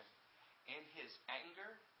 in his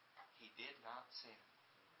anger, he did not sin.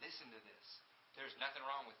 Listen to this. There's nothing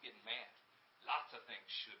wrong with getting mad. Lots of things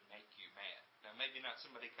should make you mad. Now, maybe not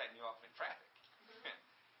somebody cutting you off in traffic.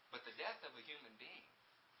 But the death of a human being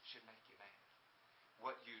should make you mad.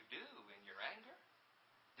 What you do in your anger,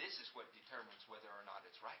 this is what determines whether or not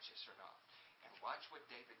it's righteous or not. And watch what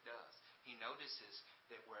David does. He notices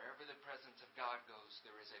that wherever the presence of God goes,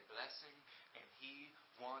 there is a blessing, and he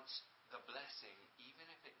wants the blessing, even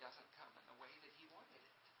if it doesn't come in the way that he wanted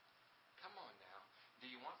it. Come on now. Do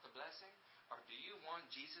you want the blessing, or do you want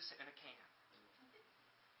Jesus in a can?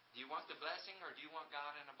 Do you want the blessing, or do you want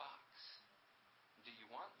God in a box? Do you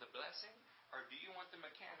want the blessing, or do you want the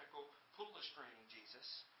mechanical pull-a-string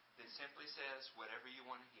Jesus that simply says whatever you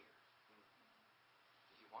want to hear?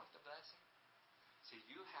 Do you want the blessing? See,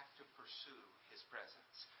 you have to pursue His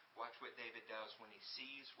presence. Watch what David does when he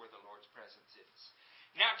sees where the Lord's presence is.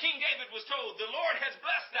 Now, King David was told, the Lord has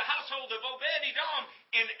blessed the household of Obed-Edom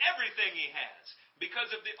in everything he has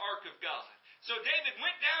because of the ark of God. So David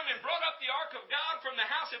went down and brought up the ark of God from the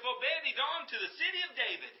house of Obed-Edom to the city of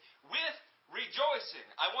David with rejoicing.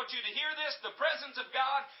 I want you to hear this. The presence of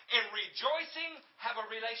God and rejoicing have a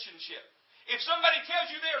relationship. If somebody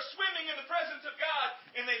tells you they're swimming in the presence of God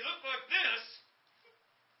and they look like this,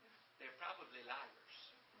 they're probably liars.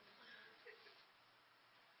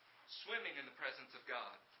 Swimming in the presence of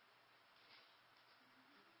God.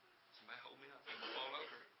 Somebody hold me up. I'm falling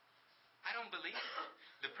believe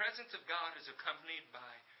the presence of God is accompanied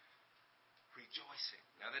by rejoicing.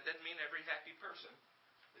 Now, that doesn't mean every happy person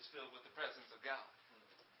is filled with the presence of God.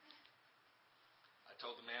 I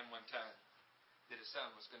told the man one time that his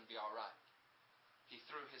son was going to be all right. He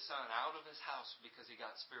threw his son out of his house because he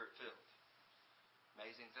got spirit-filled.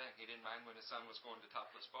 Amazing thing. He didn't mind when his son was going to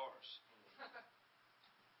topless bars.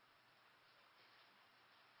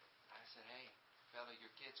 I said, hey, fella,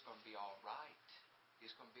 your kid's going to be all right.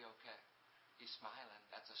 He's going to be okay. He's smiling.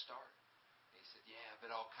 That's a start. He said, yeah,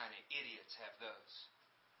 but all kind of idiots have those.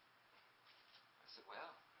 I said,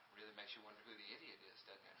 well, it really makes you wonder who the idiot is,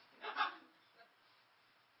 doesn't it?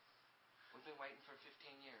 We've been waiting for 15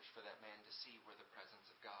 years for that man to see where the presence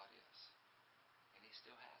of God is. And he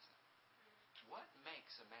still hasn't. What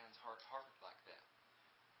makes a man's heart hard like that?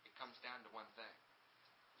 It comes down to one thing.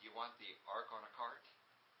 Do you want the ark on a cart?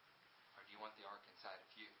 Or do you want the ark inside of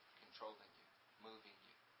you, controlling you, moving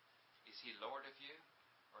you? Is he Lord of you?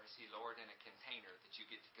 Or is he Lord in a container that you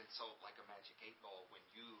get to consult like a magic 8-ball when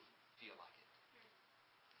you feel like it?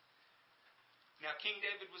 Now, King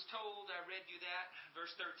David was told, I read you that, verse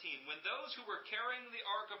 13, when those who were carrying the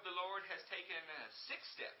ark of the Lord has taken 6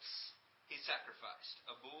 steps, he sacrificed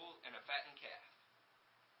a bull and a fattened calf.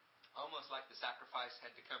 Almost like the sacrifice had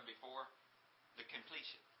to come before the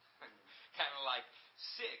completion. Kind of like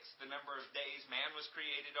 6, the number of days man was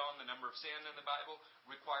created on, the number of sin in the Bible,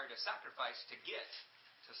 required a sacrifice to get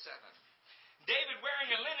to 7. David, wearing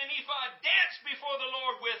a linen ephod, danced before the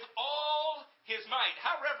Lord with all his might.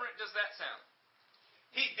 How reverent does that sound?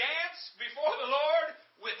 He danced before the Lord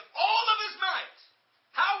with all of his might.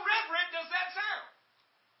 How reverent does that sound?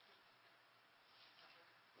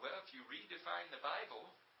 Well, if you redefine the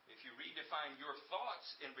Bible, if you redefine your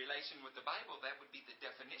thoughts in relation with the Bible, that would be the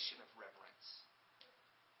definition of reverence.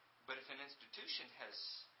 But if an institution has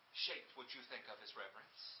shaped what you think of as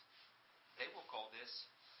reverence, they will call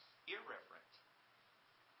this irreverent.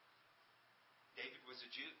 David was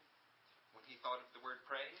a Jew. When he thought of the word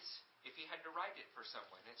praise, if he had to write it for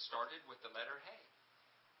someone, it started with the letter Hey,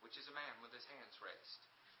 which is a man with his hands raised.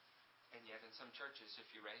 And yet in some churches, if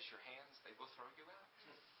you raise your hands, they will throw you out.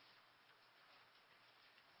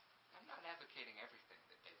 I'm not advocating everything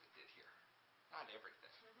that David did here. Not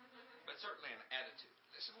everything. But certainly an attitude.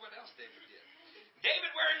 Listen to what else David did.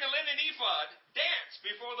 David, wearing the linen ephod, danced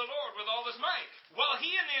before the Lord with all his might, while he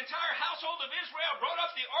and the entire household of Israel brought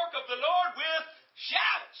up the ark of the Lord with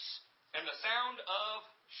shouts and the sound of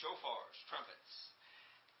shofars, trumpets.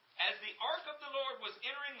 As the ark of the Lord was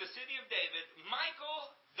entering the city of David,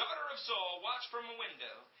 Michal, daughter of Saul, watched from a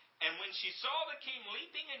window, and when she saw the king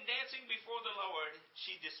leaping and dancing before the Lord,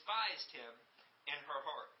 she despised him in her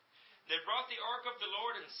heart. They brought the ark of the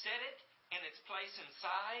Lord and set it in its place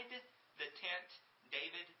inside the tent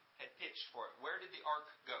David had pitched for it. Where did the ark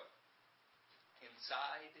go?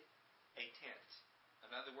 Inside a tent.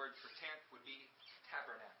 Another word for tent would be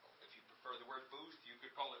tabernacle. If you prefer the word booth, you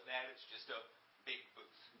could call it that. It's just a big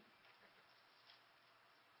booth.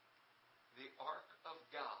 The ark of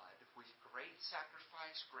God, with great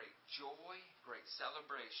sacrifice, great joy, great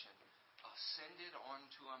celebration, ascended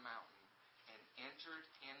onto a mountain and entered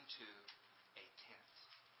into a tent.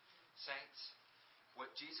 Saints, what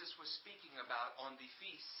Jesus was speaking about on the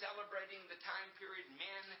feast, celebrating the time period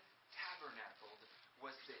men tabernacled,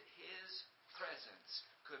 was that His presence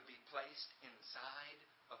could be placed inside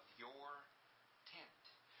of your tent.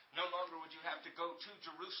 No longer would you have to go to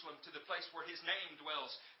Jerusalem, to the place where His name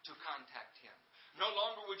dwells, to contact Him. No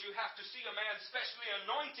longer would you have to see a man specially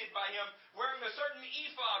anointed by Him, wearing a certain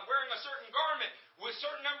ephod, wearing a certain garment, with a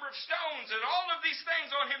certain number of stones, and all of these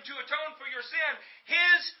things on him to atone for your sin.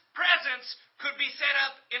 His presence could be set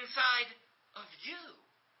up inside of you.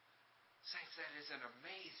 Saints, that is an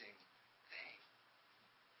amazing thing.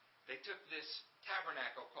 They took this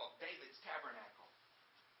tabernacle called David's tabernacle,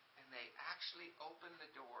 and they actually opened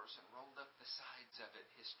the doors and rolled up the sides of it,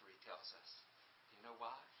 history tells us. Do you know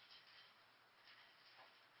why?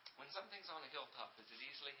 When something's on a hilltop, is it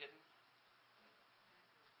easily hidden?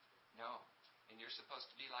 No. And you're supposed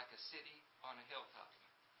to be like a city on a hilltop.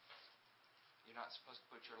 You're not supposed to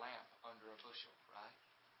put your lamp under a bushel, right?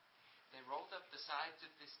 They rolled up the sides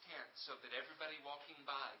of this tent so that everybody walking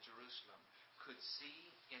by Jerusalem could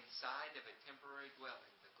see inside of a temporary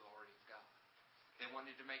dwelling the glory of God. They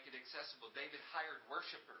wanted to make it accessible. David hired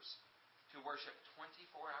worshipers to worship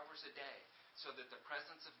 24 hours a day so that the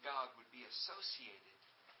presence of God would be associated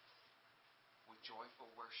with joyful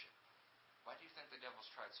worship. Why do you think the devil's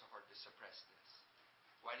tried so hard to suppress this?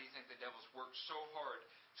 Why do you think the devil's worked so hard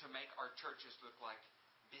to make our churches look like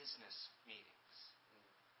business meetings?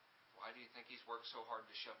 Why do you think he's worked so hard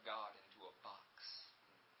to shove God into a box?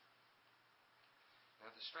 Now,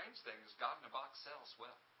 the strange thing is God in a box sells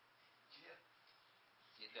well. Yeah.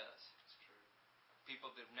 It does. It's true.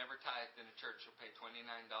 People that have never tithed in a church will pay $29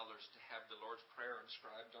 to have the Lord's Prayer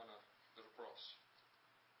inscribed on a little cross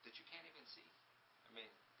that you can't even see. I mean,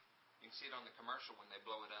 you can see it on the commercial when they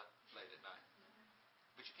blow it up late at night.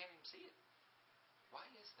 But you can't even see it. Why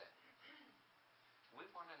is that? We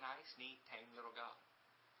want a nice, neat, tame little God.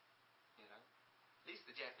 You know? At least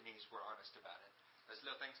the Japanese were honest about it. Those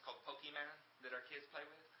little things called Pokemon that our kids play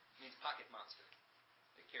with means pocket monster.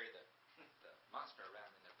 They carry the monster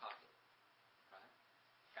around in their pocket. Right?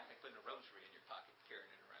 Kind of like putting a rosary in your pocket, carrying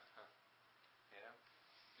it around, huh? You know?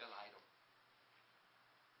 Little idol.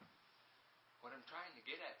 What I'm trying to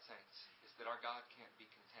get at, saints, is that our God can't be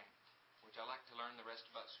contained. Would y'all like to learn the rest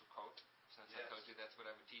about Sukkot? Since I told you that's what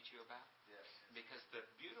I would teach you about? Yes. Because the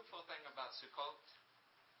beautiful thing about Sukkot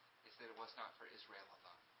is that it was not for Israel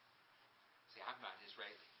alone. See, I'm not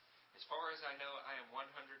Israeli. As far as I know, I am 100%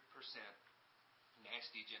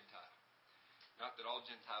 nasty Gentile. Not that all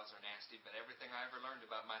Gentiles are nasty, but everything I ever learned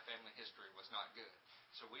about my family history was not good.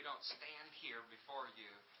 So we don't stand here before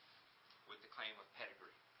you with the claim of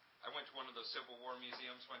pedigree. I went to one of those Civil War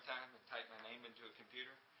museums one time and typed my name into a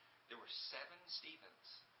computer. There were 7 Stephens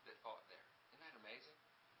that fought there. Isn't that amazing?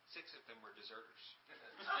 6 of them were deserters.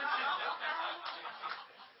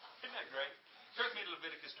 Isn't that great? Turn with me to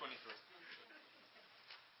Leviticus 23.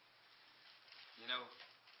 You know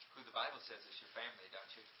who the Bible says is your family, don't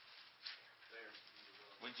you?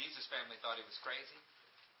 When Jesus' family thought he was crazy,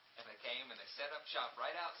 and they came and they set up shop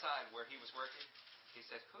right outside where he was working, he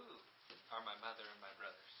said, "Who are my mother and my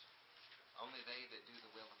brothers? Only they that do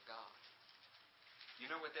the will of God." You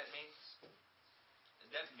know what that means? It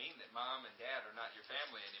doesn't mean that mom and dad are not your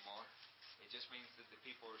family anymore. It just means that the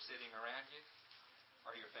people who are sitting around you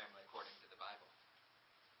are your family according to the Bible.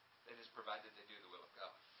 That is provided they do the will of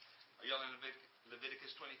God. Are y'all in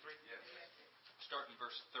Leviticus 23? Yes. Starting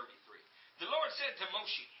verse 33. The Lord said to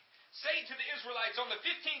Moshe, "Say to the Israelites, on the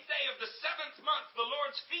 15th day of the 7th month, the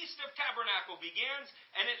Lord's Feast of Tabernacle begins,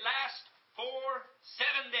 and it lasts for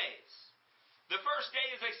 7 days. The first day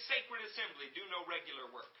is a sacred assembly. Do no regular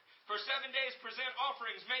work. For 7 days present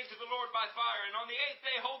offerings made to the Lord by fire, and on the 8th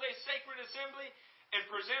day hold a sacred assembly and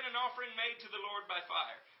present an offering made to the Lord by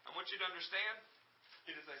fire." I want you to understand,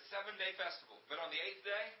 it is a 7-day festival, but on the 8th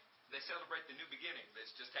day, they celebrate the new beginning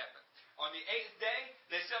that's just happened. On the 8th day,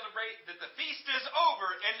 they celebrate that the feast is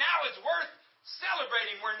over, and now it's worth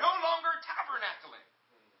celebrating. We're no longer tabernacling.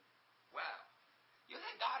 Wow. You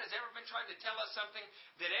think God has ever been trying to tell us something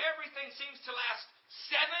that everything seems to last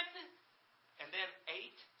 7 and then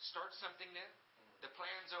 8 starts something new? The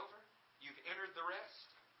plan's over. You've entered the rest.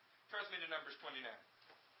 Turn with me to Numbers 29.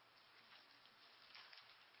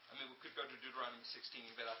 I mean, we could go to Deuteronomy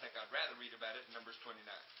 16, but I think I'd rather read about it in Numbers 29.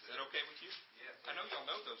 Is that okay with you? Yes. I know y'all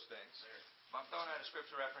know those things. But I'm throwing out a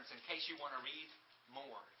scripture reference in case you want to read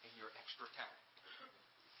more in your extra time.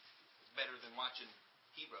 It's better than watching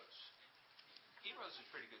Heroes. Heroes is a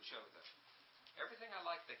pretty good show, though. Everything I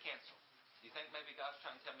like, they cancel. Do you think maybe God's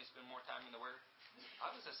trying to tell me to spend more time in the Word?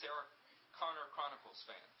 I was a Sarah Connor Chronicles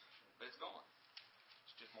fan, but it's gone.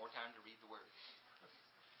 It's just more time to read the Word.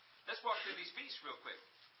 Let's walk through these feasts real quick.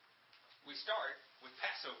 We start with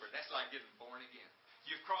Passover. That's like getting born again.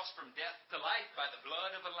 You've crossed from death to life by the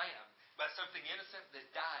blood of a lamb, by something innocent that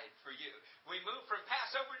died for you. We move from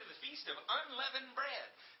Passover to the Feast of Unleavened Bread.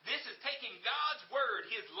 This is taking God's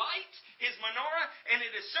Word, His light, His menorah, and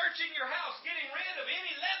it is searching your house, getting rid of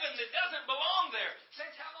any leaven that doesn't belong there.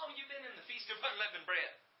 Since how long have you been in the Feast of Unleavened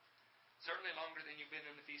Bread? Certainly longer than you've been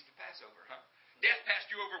in the Feast of Passover, huh? Death passed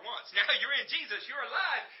you over once. Now you're in Jesus. You're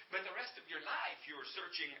alive. But the rest of your life, you're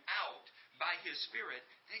searching out by His Spirit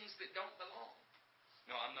things that don't belong.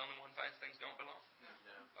 No, I'm the only one who finds things don't belong? No.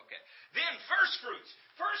 Okay. Then first fruits.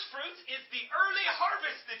 First fruits is the early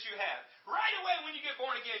harvest that you have. Right away when you get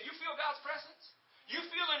born again, you feel God's presence. You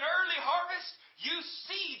feel an early harvest. You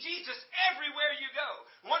see Jesus everywhere you go.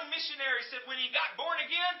 One missionary said when he got born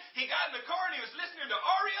again, he got in the car and he was listening to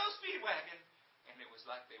REO Speedwagon. And it was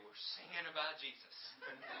like they were singing about Jesus.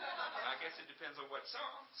 I guess it depends on what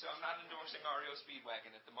song. So I'm not endorsing REO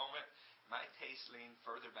Speedwagon at the moment. My taste leaned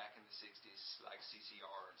further back in the 60s, like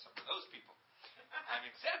CCR and some of those people.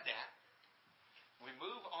 Having said that, we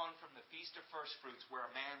move on from the Feast of First Fruits where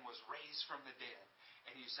a man was raised from the dead.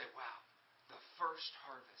 And you say, wow, the first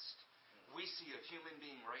harvest. We see a human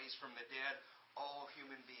being raised from the dead. All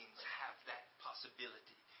human beings have that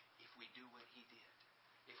possibility if we do what He did.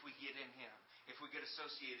 If we get in Him. If we get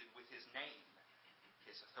associated with His name,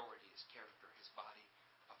 His authority, His character, His body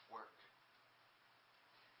of work.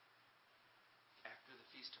 After the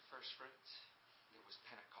Feast of First Fruits, there was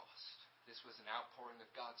Pentecost. This was an outpouring of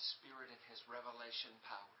God's Spirit and His revelation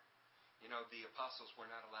power. You know, the apostles were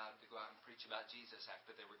not allowed to go out and preach about Jesus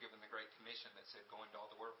after they were given the Great Commission that said, go into all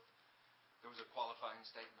the world. There was a qualifying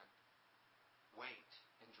statement. Wait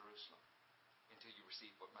in Jerusalem until you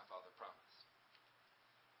receive what my Father promised.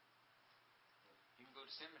 You can go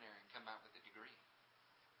to seminary and come out with a degree,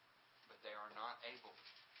 but they are not able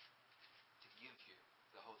to give you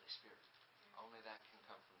the Holy Spirit. Only that can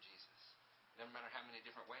come from Jesus. No matter how many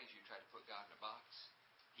different ways you try to put God in a box,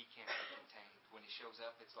 He can't be contained. When He shows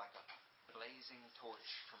up, it's like a blazing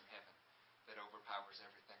torch from heaven that overpowers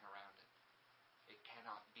everything around it. It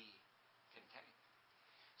cannot be contained.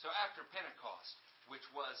 So after Pentecost, which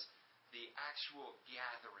was the actual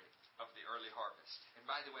gathering of the early harvest, and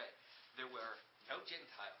by the way, there were no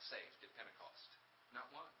Gentiles saved at Pentecost. Not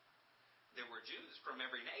one. There were Jews from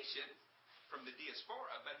every nation, from the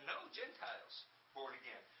diaspora, but no Gentiles born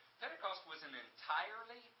again. Pentecost was an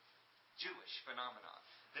entirely Jewish phenomenon.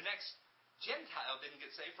 The next Gentile didn't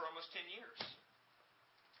get saved for almost 10 years.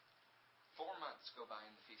 4 months go by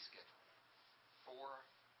in the feast schedule. 4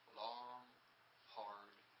 long,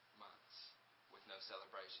 hard months with no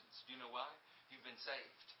celebrations. Do you know why? You've been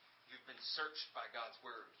saved. You've been searched by God's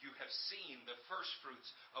Word. You have seen the first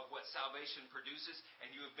fruits of what salvation produces,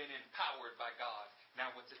 and you have been empowered by God.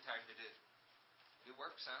 Now what's it time to do? Do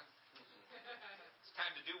work, son. It's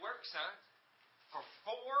time to do work, son. For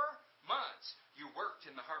 4 months, you worked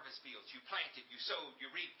in the harvest fields. You planted, you sowed, you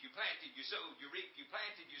reaped. You planted, you sowed, you reaped. You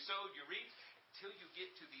planted, you sowed, you reaped, until you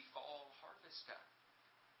get to the fall harvest time.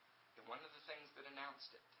 And one of the things that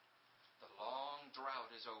announced it, the long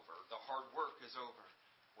drought is over, the hard work is over,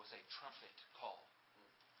 was a trumpet call.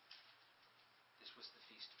 This was the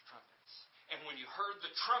Feast of Trumpets. And when you heard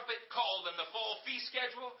the trumpet call in the fall feast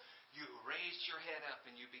schedule, you raised your head up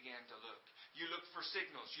and you began to look. You looked for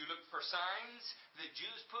signals. You looked for signs that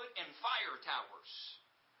Jews put in fire towers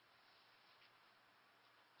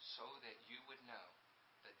so that you would know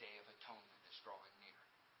the Day of Atonement is drawing near.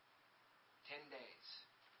 10 days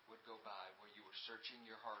would go by where you were searching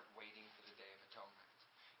your heart, waiting for the Day of Atonement.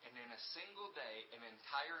 And in a single day, an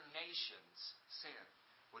entire nation's sin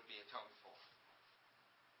would be atoned for.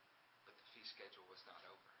 But the feast schedule was not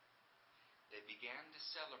over. They began to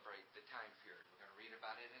celebrate the time period. We're going to read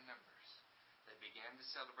about it in Numbers. They began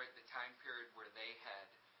to celebrate the time period where they had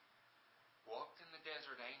walked in the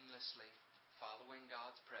desert aimlessly, following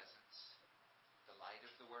God's presence, the light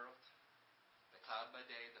of the world, the cloud by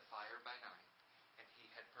day, the fire by night, and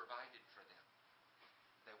He had provided for them.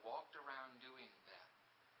 They walked around doing that.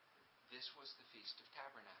 This was the Feast of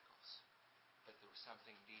Tabernacles, but there was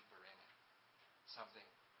something deeper in it, something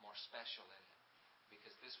more special in it,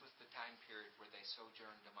 because this was the time period where they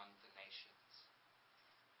sojourned among the nations.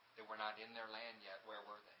 They were not in their land yet. Where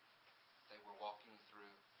were they? They were walking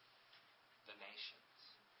through the nations.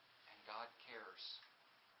 And God cares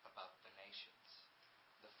about the nations.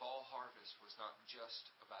 The fall harvest was not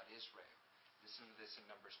just about Israel. Listen to this in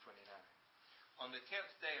Numbers 29. On the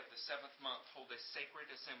 10th day of the 7th month, hold a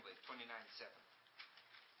sacred assembly. 29:7.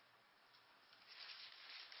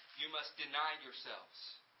 You must deny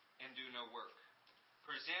yourselves and do no work.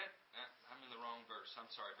 I'm in the wrong verse.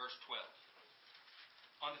 I'm sorry. Verse 12.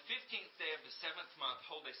 On the 15th day of the 7th month,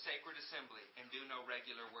 hold a sacred assembly and do no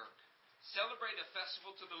regular work. Celebrate a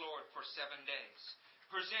festival to the Lord for 7 days.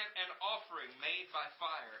 Present an offering made by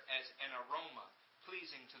fire as an aroma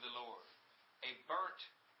pleasing to the Lord. A burnt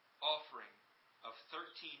offering of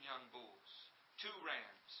 13 young bulls, 2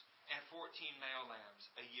 rams, and 14 male lambs,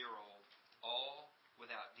 a year old, all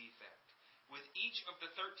without defect. With each of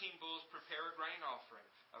the 13 bulls prepare a grain offering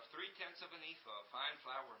of 3/10 of an ephah of fine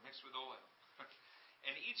flour mixed with oil.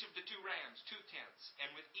 And each of the 2 rams, 2/10, and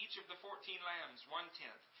with each of the 14 lambs,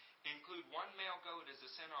 1/10. Include 1 male goat as a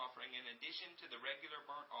sin offering in addition to the regular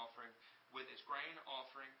burnt offering with its grain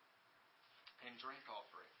offering and drink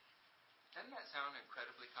offering. Doesn't that sound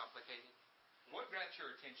incredibly complicated? What grabs your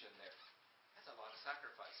attention there? That's a lot of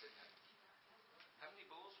sacrifice, isn't it? How many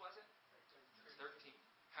bulls was it? 13.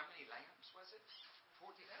 How many lambs was it?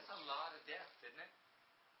 14. That's a lot of death, isn't it?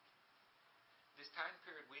 This time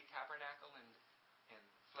period we tabernacle in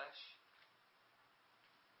flesh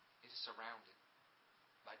is surrounded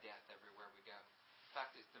by death everywhere we go. In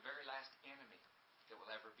fact, it's the very last enemy that will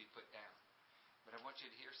ever be put down. But I want you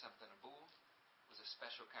to hear something. A bull was a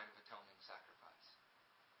special kind of atoning sacrifice.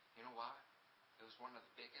 You know why? It was one of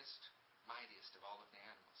the biggest, mightiest of all of the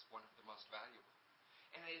animals, one of the most valuable.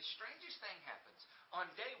 And the strangest thing happens. On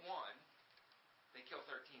day 1, they kill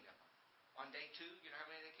 13 of them. On day 2, you know how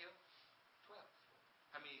many they kill? 12.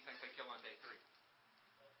 How many do you think they kill on day 3?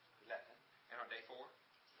 11. And on day 4?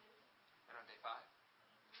 And on day 5?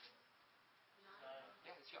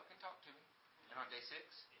 on day 6?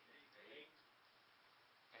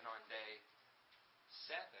 And on day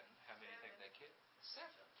 7, how many think they killed? 7.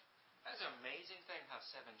 That's an amazing thing how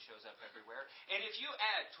 7 shows up everywhere. And if you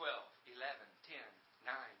add 12, 11, 10, 9,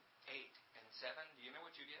 8, and 7, do you know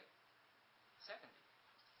what you get? 70.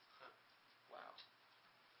 Wow.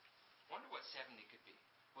 Wonder what 70 could be.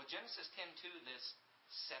 Well, Genesis 10:2 lists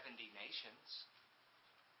 70 nations.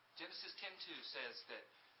 Genesis 10:2 says that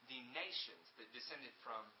the nations that descended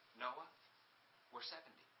from Noah were 70.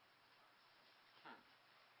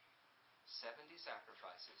 70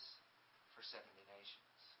 sacrifices for 70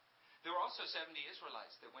 nations. There were also 70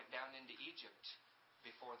 Israelites that went down into Egypt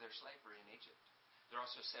before their slavery in Egypt. There are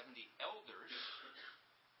also 70 elders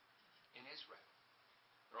in Israel.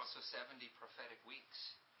 There are also 70 prophetic weeks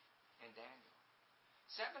in Daniel.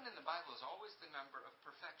 7 in the Bible is always the number of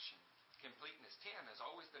perfection. Completeness. 10 is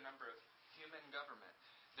always the number of human government.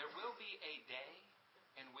 There will be a day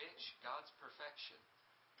in which God's perfection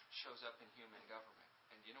shows up in human government.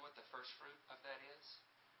 And you know what the first fruit of that is?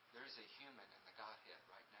 There's a human in the Godhead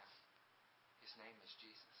right now. His name is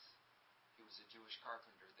Jesus. He was a Jewish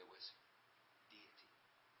carpenter that was deity.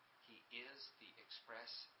 He is the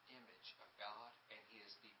express image of God, and He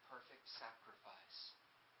is the perfect sacrifice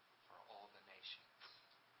for all the nations.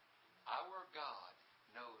 Our God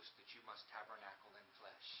knows that you must tabernacle in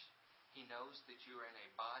flesh. He knows that you are in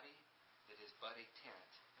a body that is but a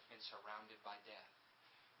tent and surrounded by death.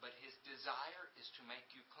 But His desire is to make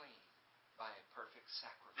you clean by a perfect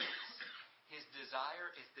sacrifice. His desire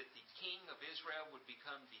is that the king of Israel would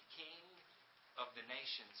become the king of the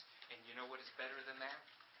nations. And you know what is better than that?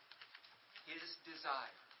 His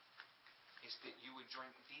desire is that you would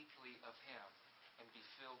drink deeply of Him and be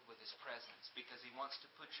filled with His presence, because He wants to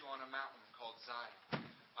put you on a mountain called Zion,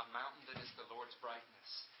 a mountain that is the Lord's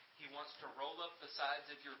brightness. He wants to roll up the sides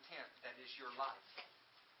of your tent, that is your life.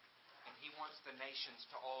 And He wants the nations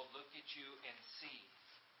to all look at you and see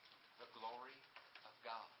the glory of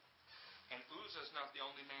God. And Uzzah's not the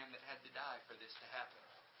only man that had to die for this to happen.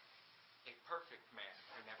 A perfect man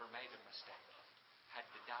who never made a mistake had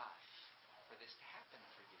to die for this to happen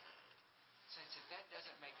for you. Since if that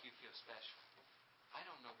doesn't make you feel special, I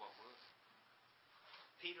don't know what would.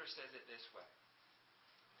 Peter says it this way.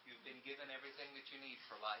 You've been given everything that you need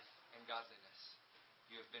for life and godliness.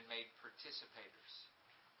 You have been made participators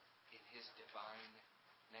in His divine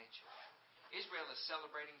nature. Israel is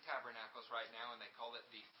celebrating tabernacles right now, and they call it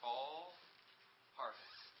the fall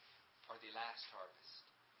harvest, or the last harvest.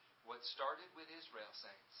 What started with Israel,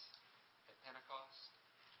 saints, at Pentecost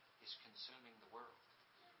is consuming the world.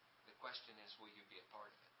 The question is, will you be a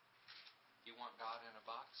part of it? You want God in a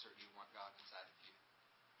box, or do you want God inside of you?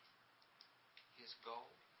 His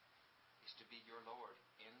goal is to be your Lord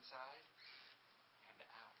inside and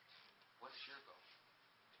out. What's your goal?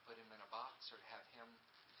 To put Him in a box, or to have Him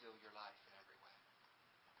fill your life in every way?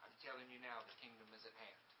 I'm telling you now, the kingdom is at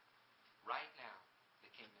hand. Right now, the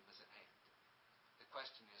kingdom is at hand. The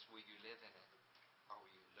question is, will you live in it, or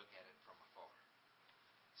will you look at it from afar?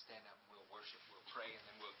 Stand up and we'll worship, we'll pray, and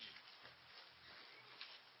then we'll eat.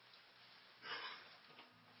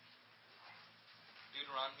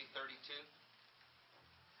 Deuteronomy 32,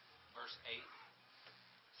 verse 8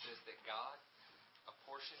 says that God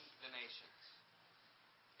apportioned the nations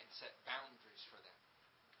and set boundaries for them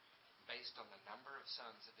based on the number of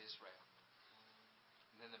sons of Israel.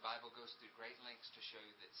 And then the Bible goes through great lengths to show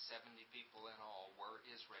you that 70 people in all were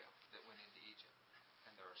Israel that went into Egypt.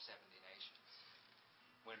 And there are 70 nations.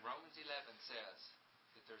 When Romans 11 says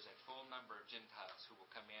that there's a full number of Gentiles who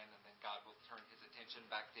will come in and then God will turn His attention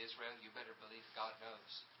back to Israel, you better believe God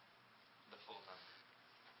knows the full number.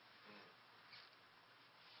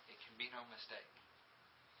 It can be no mistake.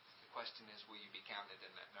 The question is, will you be counted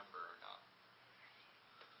in that number or not?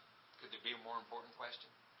 Could there be a more important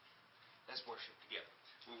question? Let's worship together.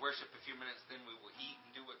 We'll worship a few minutes, then we will eat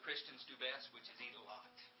and do what Christians do best, which is eat a lot.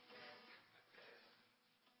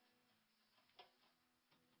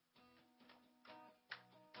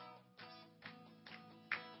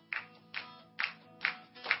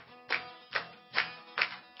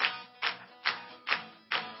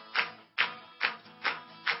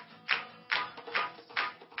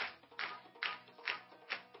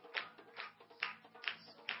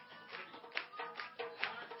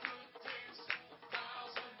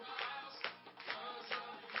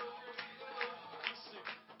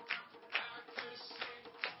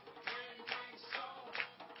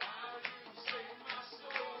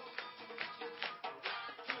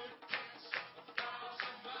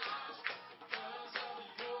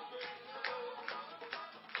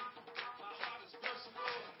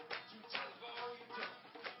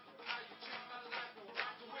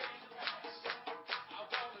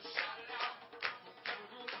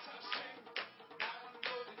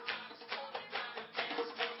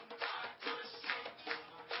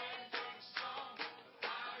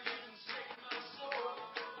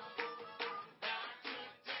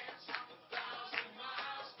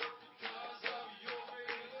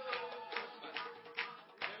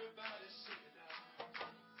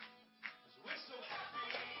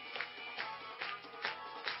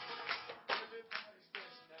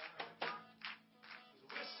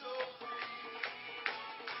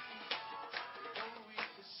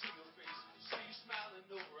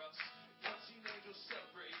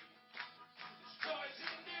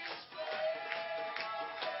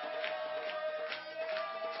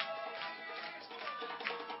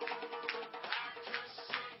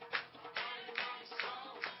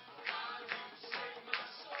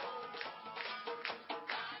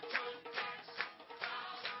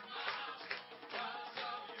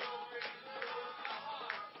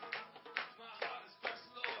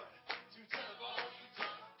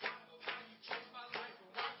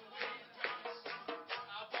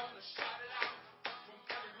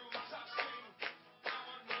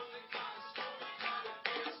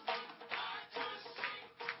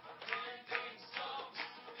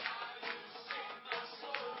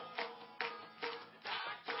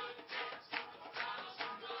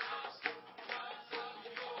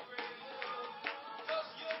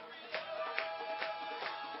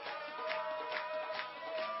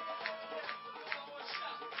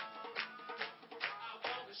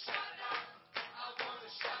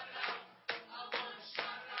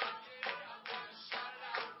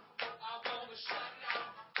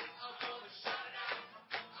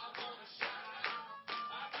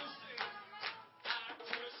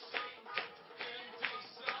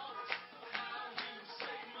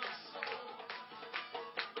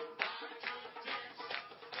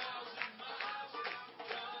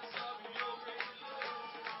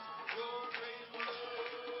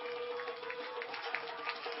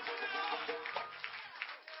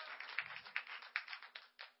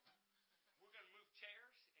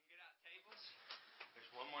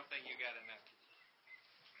 thing you got to know.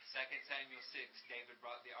 2 Samuel 6, David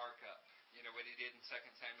brought the ark up. You know what he did in 2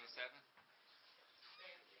 Samuel 7?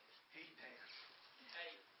 He danced.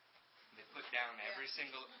 They put down every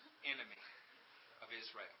single enemy of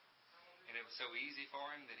Israel. And it was so easy for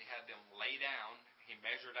him that he had them lay down. He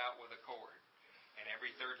measured out with a cord. And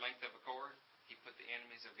every third length of a cord, he put the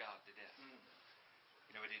enemies of God to death.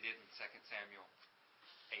 You know what he did in 2 Samuel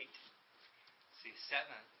 8? See, 7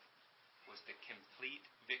 was the complete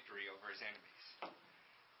victory over his enemies.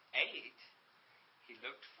 8, he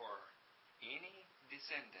looked for any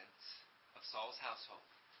descendants of Saul's household,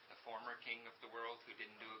 the former king of the world who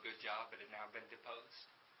didn't do a good job but had now been deposed,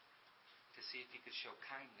 to see if he could show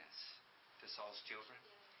kindness to Saul's children.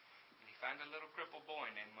 And he found a little crippled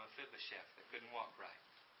boy named Mephibosheth that couldn't walk right.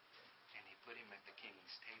 And he put him at the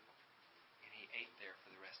king's table. And he ate there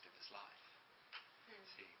for the rest of his life.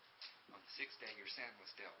 See, on the 6th day your sin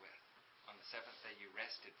was dealt with. On the 7th day you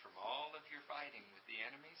rested from all of your fighting with the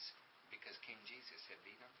enemies because King Jesus had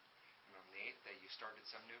beat them. And on the 8th day you started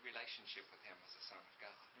some new relationship with him as a son of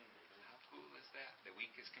God. How cool is that? The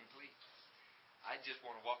week is complete. I just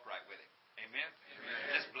want to walk right with him. Amen?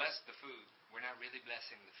 Amen? Let's bless the food. We're not really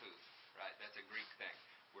blessing the food, right? That's a Greek thing.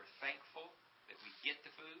 We're thankful that we get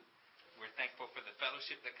the food. We're thankful for the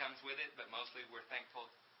fellowship that comes with it, but mostly we're thankful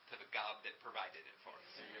to the God that provided it for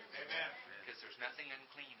us. Amen. Because there's nothing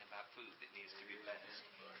unclean about food that needs to be blessed.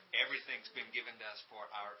 Everything's been given to us for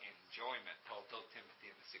our enjoyment, Paul told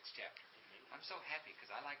Timothy in the 6th chapter. I'm so happy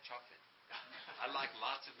because I like chocolate. I like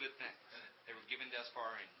lots of good things. They were given to us for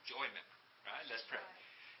our enjoyment. Right? Let's pray.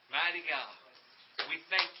 Mighty God, we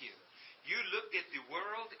thank you. You looked at the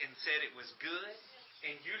world and said it was good,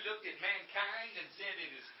 and you looked at mankind and said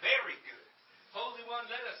it is very good. Holy One,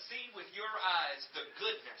 let us see with your eyes the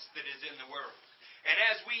goodness that is in the world. And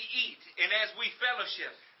as we eat and as we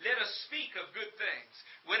fellowship, let us speak of good things.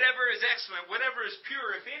 Whatever is excellent, whatever is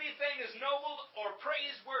pure, if anything is noble or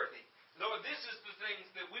praiseworthy, Lord, this is the things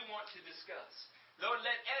that we want to discuss. Lord,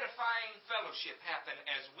 let edifying fellowship happen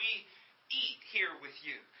as we eat here with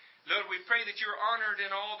you. Lord, we pray that you're honored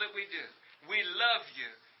in all that we do. We love you,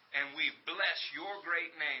 and we bless your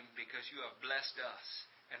great name because you have blessed us.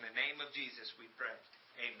 In the name of Jesus we pray.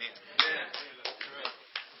 Amen. Amen.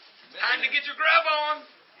 Time to get your grub on.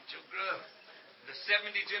 Get your grub. The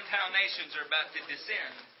 70 Gentile nations are about to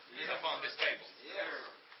descend upon this table.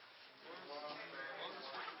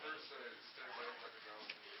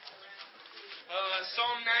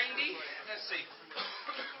 Psalm 90. Let's see.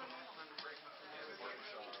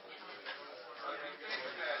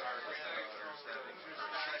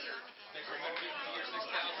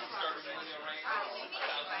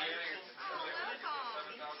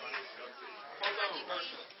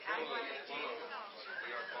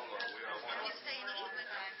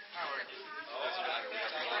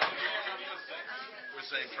 We're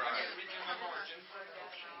saying pride.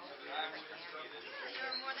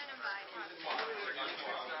 You're more than invited.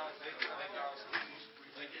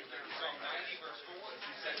 Psalm 90, verse 4.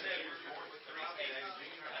 She said that years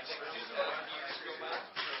go by.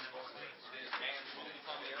 Man moved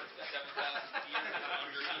upon the earth 7,000 years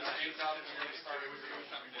under 8,000 years started with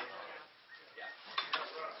something different. Yeah.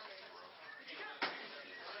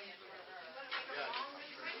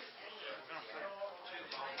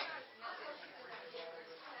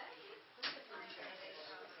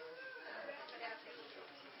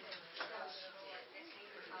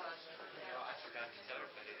 I forgot to tell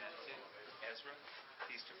everybody that too. Ezra,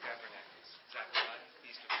 Feast of Tabernacles. Zechariah,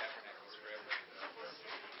 Feast of Tabernacles forever.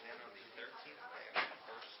 And then on the 13th day of the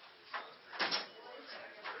first month,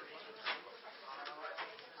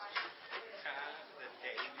 the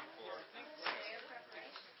day before Thanksgiving.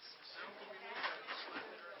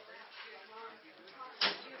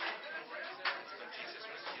 When Jesus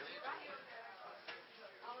was killed.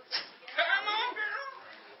 Come on, girl!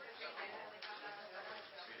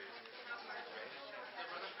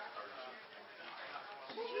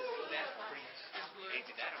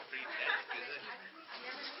 That'll preach. That's good.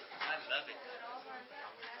 I love it.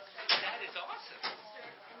 That is awesome.